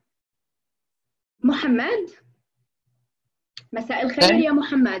 محمد. مساء الخير يا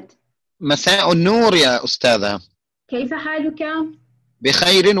محمد. مساء النور يا أستاذة. كيف حالك؟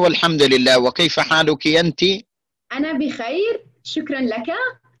 بخير والحمد لله، وكيف حالك أنت؟ أنا بخير، شكرا لك.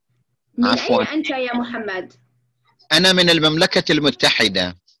 من عفوا. أين أنت يا محمد؟ أنا من المملكة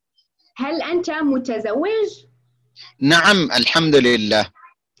المتحدة. هل أنت متزوج؟ نعم الحمد لله.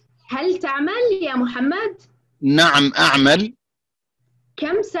 هل تعمل يا محمد؟ نعم أعمل.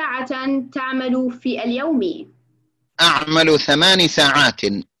 كم ساعة تعمل في اليوم؟ أعمل 8 ساعات.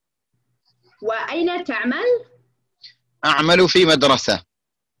 وأين تعمل؟ أعمل في مدرسة.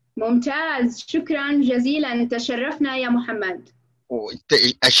 ممتاز، شكرا جزيلا، تشرفنا يا محمد.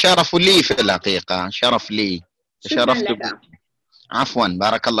 الشرف لي في الحقيقة، شرف لي. شكرا تشرفت لك. بك. عفوا،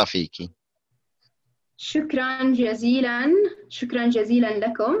 بارك الله فيك. شكرا جزيلا، شكرا جزيلا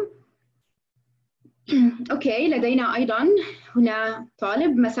لكم. أوكي، لدينا أيضا هنا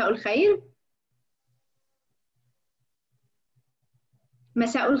طالب. مساء الخير.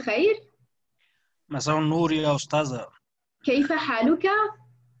 مساء الخير. مساء النور يا أستاذة. كيف حالك؟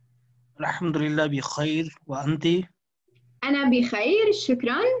 الحمد لله بخير، وأنت؟ أنا بخير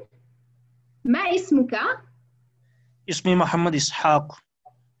شكرا. ما اسمك؟ اسمي محمد إسحاق.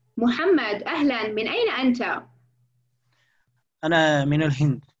 محمد، أهلا، من أين أنت؟ أنا من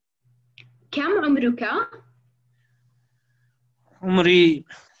الهند. كم عمرك؟ عمري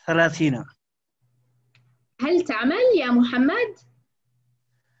 30. هل تعمل يا محمد؟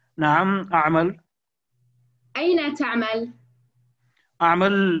 نعم أعمل. أين تعمل؟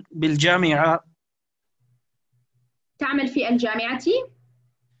 أعمل بالجامعة. تعمل في الجامعة؟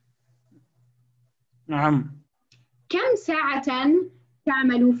 نعم. كم ساعة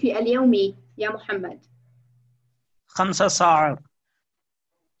تعمل في اليوم يا محمد؟ 5 ساعات.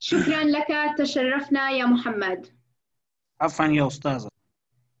 شكرا لك، تشرفنا يا محمد. عفوا يا أستاذة.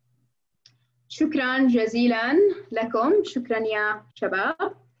 شكرا جزيلا لكم. شكرا يا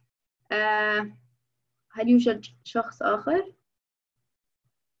شباب. هل يوجد شخص آخر؟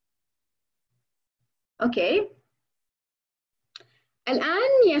 أوكي.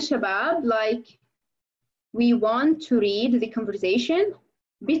 الآن يا شباب, like we want to read the conversation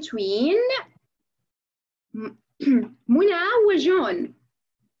between منى وجون.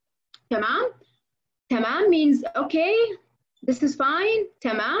 تمام؟ تمام means okay, this is fine.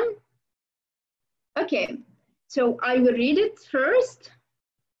 تمام? Okay, so I will read it first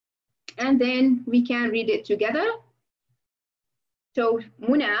and then we can read it together. So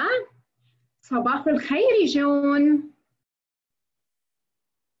منى, صباح الخير جون.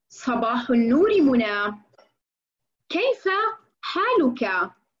 صباح النور منى. كيف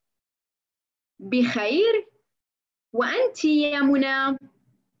حالك؟ بخير. وأنت يا منى؟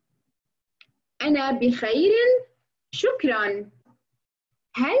 أنا بخير شكرا.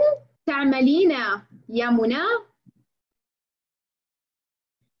 هل تعملين يا منى؟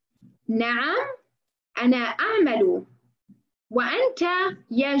 نعم أنا أعمل. وأنت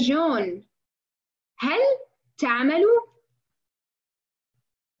يا جون هل تعمل؟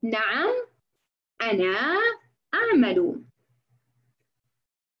 نعم أنا أعمل.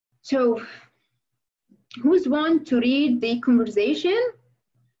 So who's want to read the conversation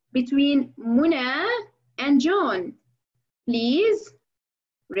between Muna and John? Please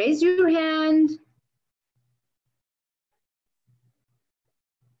raise your hand.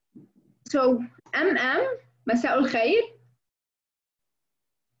 So مساء الخير.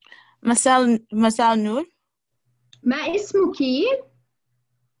 مساء النور. ما اسمك؟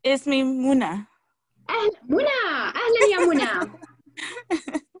 اسمي منى. منى، أهلا يا منى.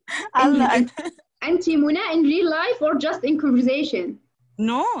 أهلا. أنت منى in real life or just in conversation?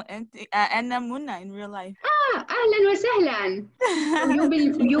 No, أنا منى in real life. أهلا وسهلا.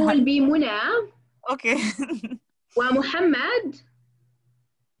 So you will be منى. Okay. ومحمد.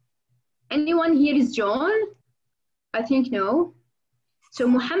 Anyone here is John? I think no. So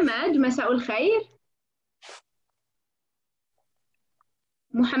محمد, مساء الخير.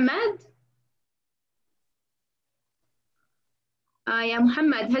 محمد. يا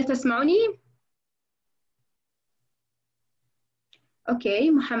محمد هل تسمعني؟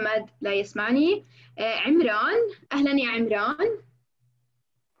 أوكي، محمد لا يسمعني. عمران، أهلا يا عمران.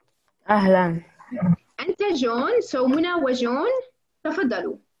 أهلا. أنت جون، so منى وجون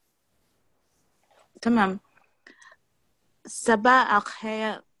تفضلوا. تمام. صباح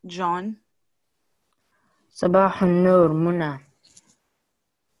الخير جون. صباح النور منى.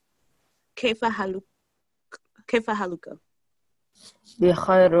 كيف حالك؟ كيف حالك؟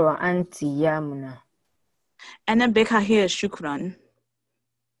 بخير وأنت يا منى؟ أنا بخير شكرا.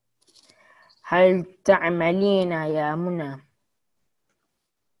 هل تعملين يا منى؟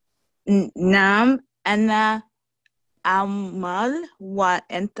 نعم أنا أعمل.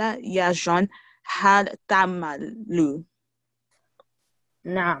 وأنت يا جون هل تعمل؟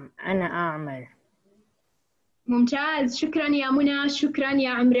 نعم أنا أعمل. ممتاز، شكرا يا منى، شكرا يا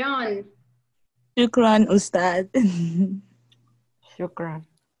عمران. شكرا أستاذ. شكرا.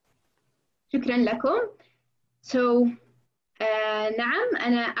 شكرا لكم. So نعم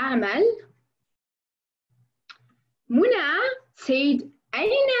أنا أعمل. منى said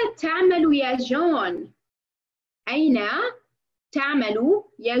أين تعمل يا جون؟ أين تعمل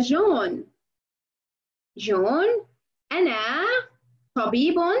يا جون؟ جون أنا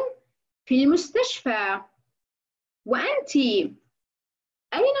طبيب في المستشفى. وأنتِ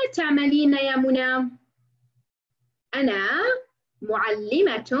أين تعملين يا منى؟ أنا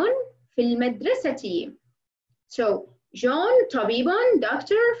معلمة في المدرسة. So جون طبيب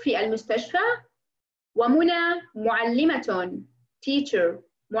doctor في المستشفى، ومنى معلمة teacher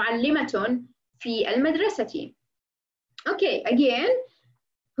معلمة في المدرسة. Okay, again,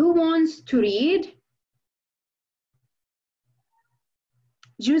 who wants to read?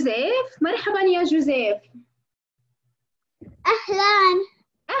 جوزيف، مرحبا يا جوزيف. أهلا.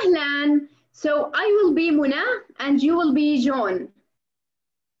 أهلا. So I will be Muna and you will be John.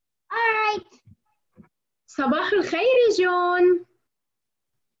 All right. صباح الخير جون.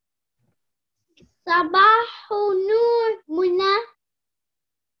 صباح النور منى.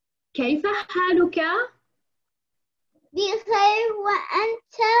 كيف حالك؟ بخير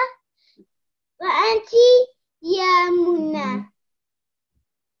وأنت يا منى؟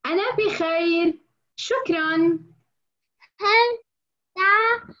 أنا بخير شكرا. هل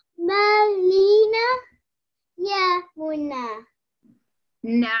تعملين يا منى؟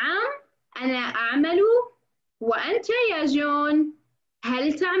 نعم أنا أعمل. وأنت يا جون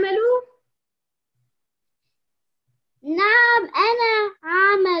هل تعمل؟ نعم أنا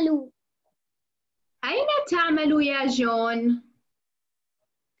أعمل. أين تعمل يا جون؟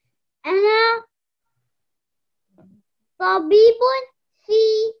 أنا طبيب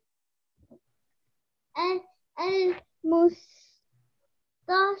في المستشفى.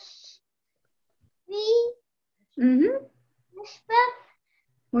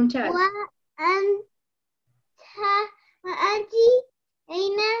 ممتاز. وأنت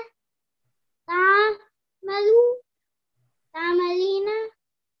أين تعملين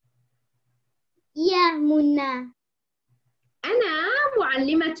يا منى؟ أنا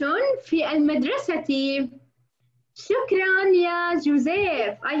معلمة في المدرسة. شكرا يا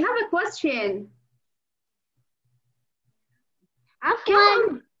جوزيف. I have a question.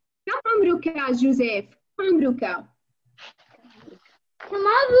 عفوا. كم عمرك يا جوزيف؟ كم عمرك؟ كم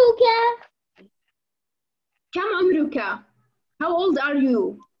عمرك؟ كم عمرك؟ How old are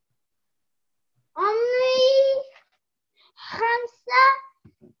you? عمري 5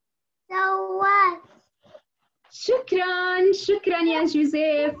 سنوات. شكرا يا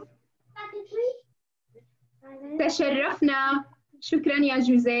جوزيف. تشرفنا. شكرا يا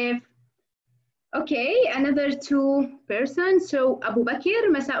جوزيف. Okay, another 2 persons. So أبو بكر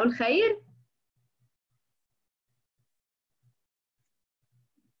مساء الخير.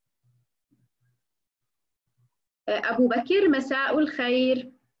 أبو بكر مساء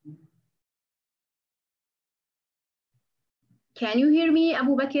الخير. Can you hear me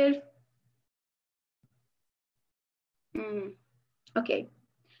أبو بكر؟ Okay.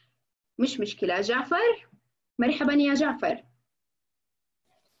 مش مشكلة. جعفر، مرحبا يا جعفر.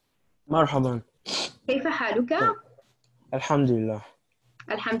 مرحبا. كيف حالك؟ الحمد لله.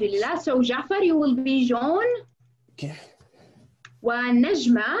 الحمد لله. So جعفر you will be John. Okay.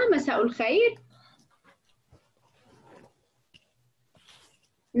 ونجمة مساء الخير.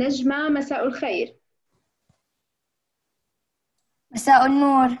 نجمة مساء الخير. مساء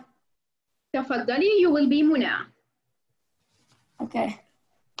النور. تفضلي. You will be منى. Okay.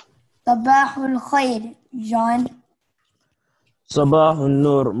 صباح الخير جون. صباح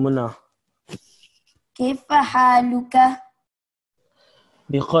النور منى. كيف حالك؟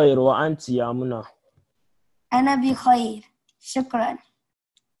 بخير وأنت يا منى؟ أنا بخير شكرا.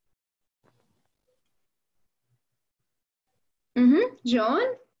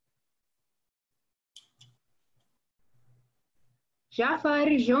 جون.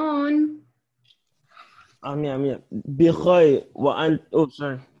 جعفر جون. أمين بخير وأنت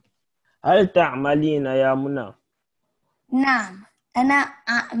sorry. هل تعملين يا منى؟ نعم أنا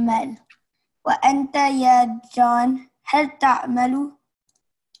أعمل. وأنت يا جون هل تعمل؟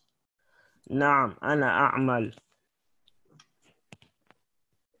 نعم أنا أعمل.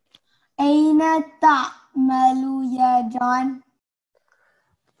 أين تعمل يا جون؟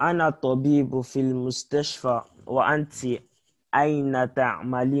 أنا طبيب في المستشفى. وأنت أين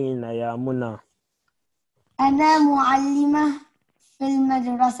تعملين يا منى؟ أنا معلمة في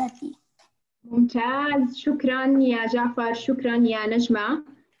المدرسة. ممتاز، شكرا يا جعفر، شكرا يا نجمة،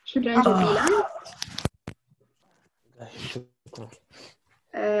 شكرا جزيلا.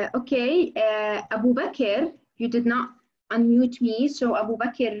 Okay, Abu Bakr, you did not unmute me, so Abu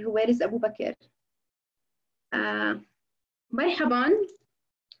Bakr, where is Abu Bakr? مرحبا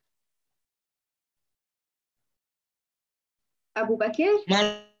أبو بكر.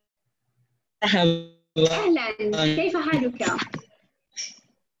 مرحبا. أهلا، كيف حالك؟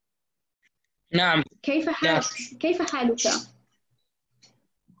 نعم. كيف حالك؟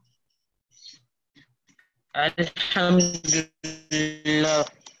 الحمد لله.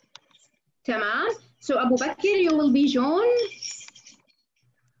 تمام. So Abu Bakr, you will be John.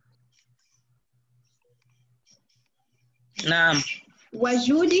 نعم.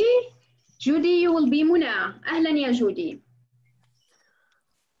 وجودي you will be منى. أهلا يا جودي.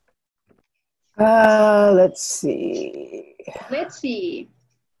 Let's see.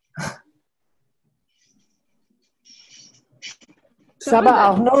 صباح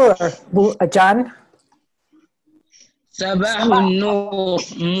النور جان. صباح النور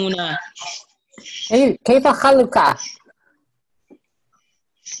منى. كيف حالك؟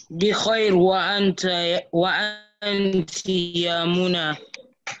 بخير وأنت يا منى.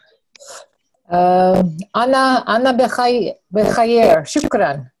 أنا بخير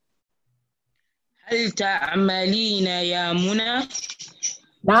شكرا. هل تعملين يا منى؟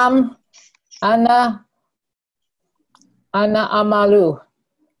 نعم أنا أعمل.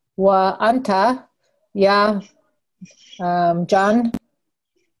 وأنت يا جان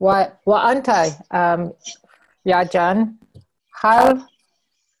وأنت يا جان هل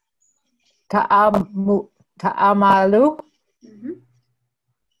تعمل؟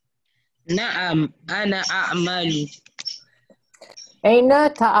 نعم أنا أعمل.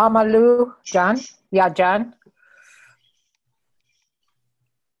 أين تعمل جان يا جان؟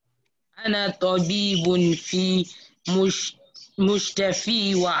 أنا طبيب في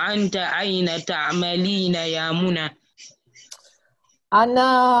مشتفي. وأنت أين تعملين يا منى؟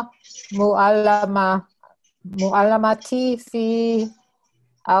 أنا معلمتي في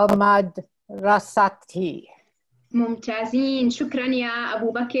المدرسة. ممتازين، شكرا يا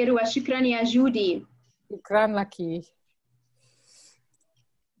أبو بكر وشكرا يا جودي. شكرا لك.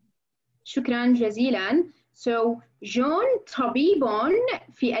 شكرا جزيلا. So جون طبيب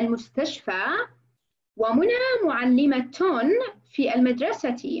في المستشفى ومنى معلمة في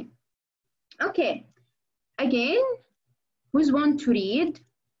المدرسة. Okay, again, who's want to read?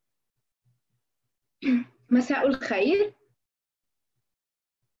 مساء الخير.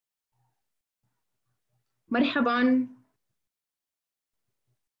 مرحبا.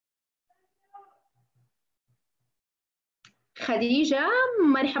 خديجة،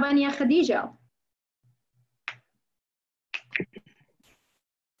 مرحبا يا خديجة.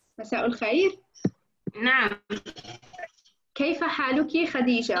 مساء الخير. نعم. كيف حالك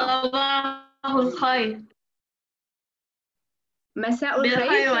خديجة؟ صباح الخير. مساء الخير.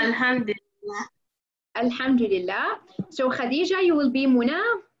 بخير والحمد لله. الحمد لله. So خديجة, you will be منى.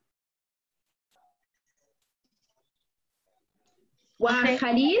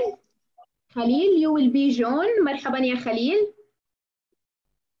 وخليل. خليل, you will be جون. مرحبا يا خليل.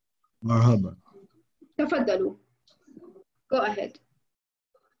 مرحبا. تفضلوا. Go ahead.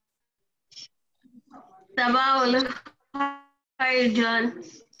 صباح الخير جون.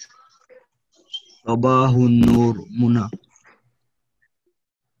 صباح النور منى.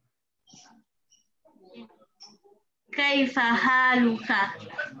 كيف حالك؟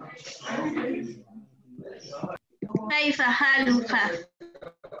 كيف حالك؟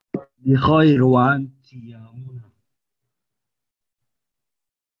 بخير وأنت يا منى.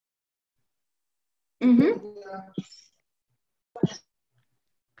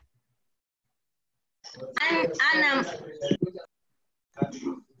 أنا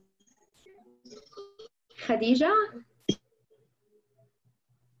خديجة.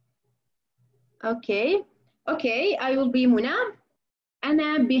 Okay. Okay, I will be منى.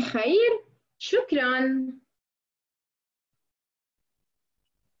 أنا بخير. شكرا.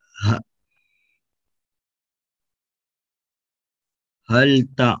 هل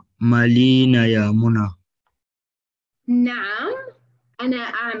تعملين يا منى؟ نعم أنا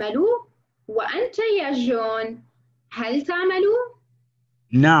أعمل. وأنت يا جون هل تعمل؟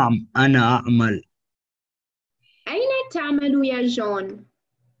 نعم أنا أعمل. أين تعمل يا جون؟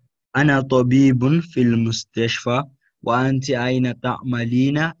 أنا طبيب في المستشفى. وأنت أين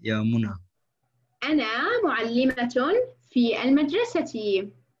تعملين يا منى؟ أنا معلمة في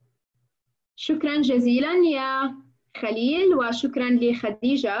المدرسة. شكرا جزيلا يا خليل وشكرا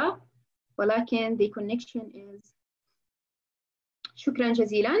لخديجة، ولكن the connection is شكرا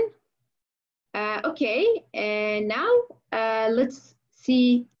جزيلا. Okay, now let's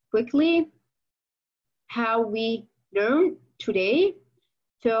see quickly how we learn today.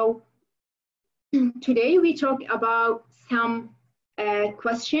 So today we talk about some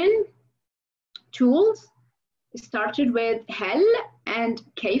question tools. Started with هل and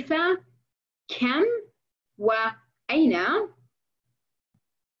كيف, كم وأين,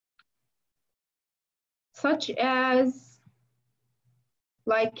 such as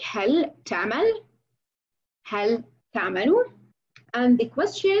like هل تعمل, هل تعمل, and the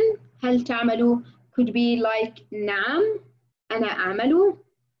question هل تعمل could be like نعم أنا أعمل,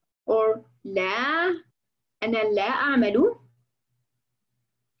 or لا أنا لا أعمل.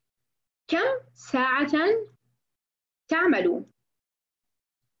 كم ساعة تعمل؟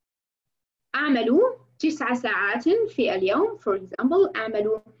 أعمل 9 ساعات في اليوم. For example,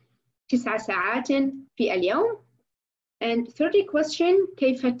 أعمل 9 ساعات في اليوم. And third question,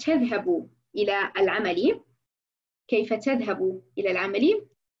 كيف تذهب إلى العمل؟ كيف تذهب إلى العمل؟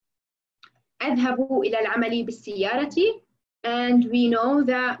 أذهب إلى العمل بالسيارة. And we know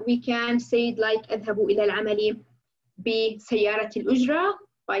that we can say it like أذهب إلى العمل بسيارة الأجرة,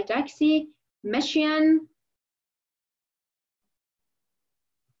 by taxi, مشيا.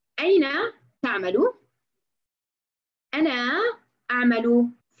 أين تعمل؟ أنا أعمل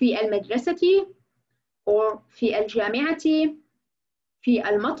في المدرسة or في الجامعة, في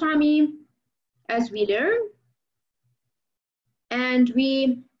المطعم, as we learn. And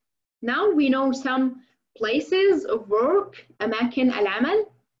now we know some places of work, أماكن العمل,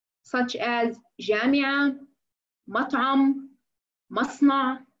 such as جامعة, مطعم,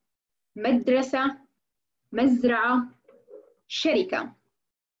 مصنع, مدرسة, مزرعة, شركة.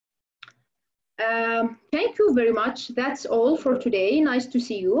 Thank you very much. That's all for today. Nice to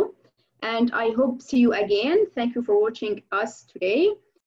see you. And I hope see you again. Thank you for watching us today.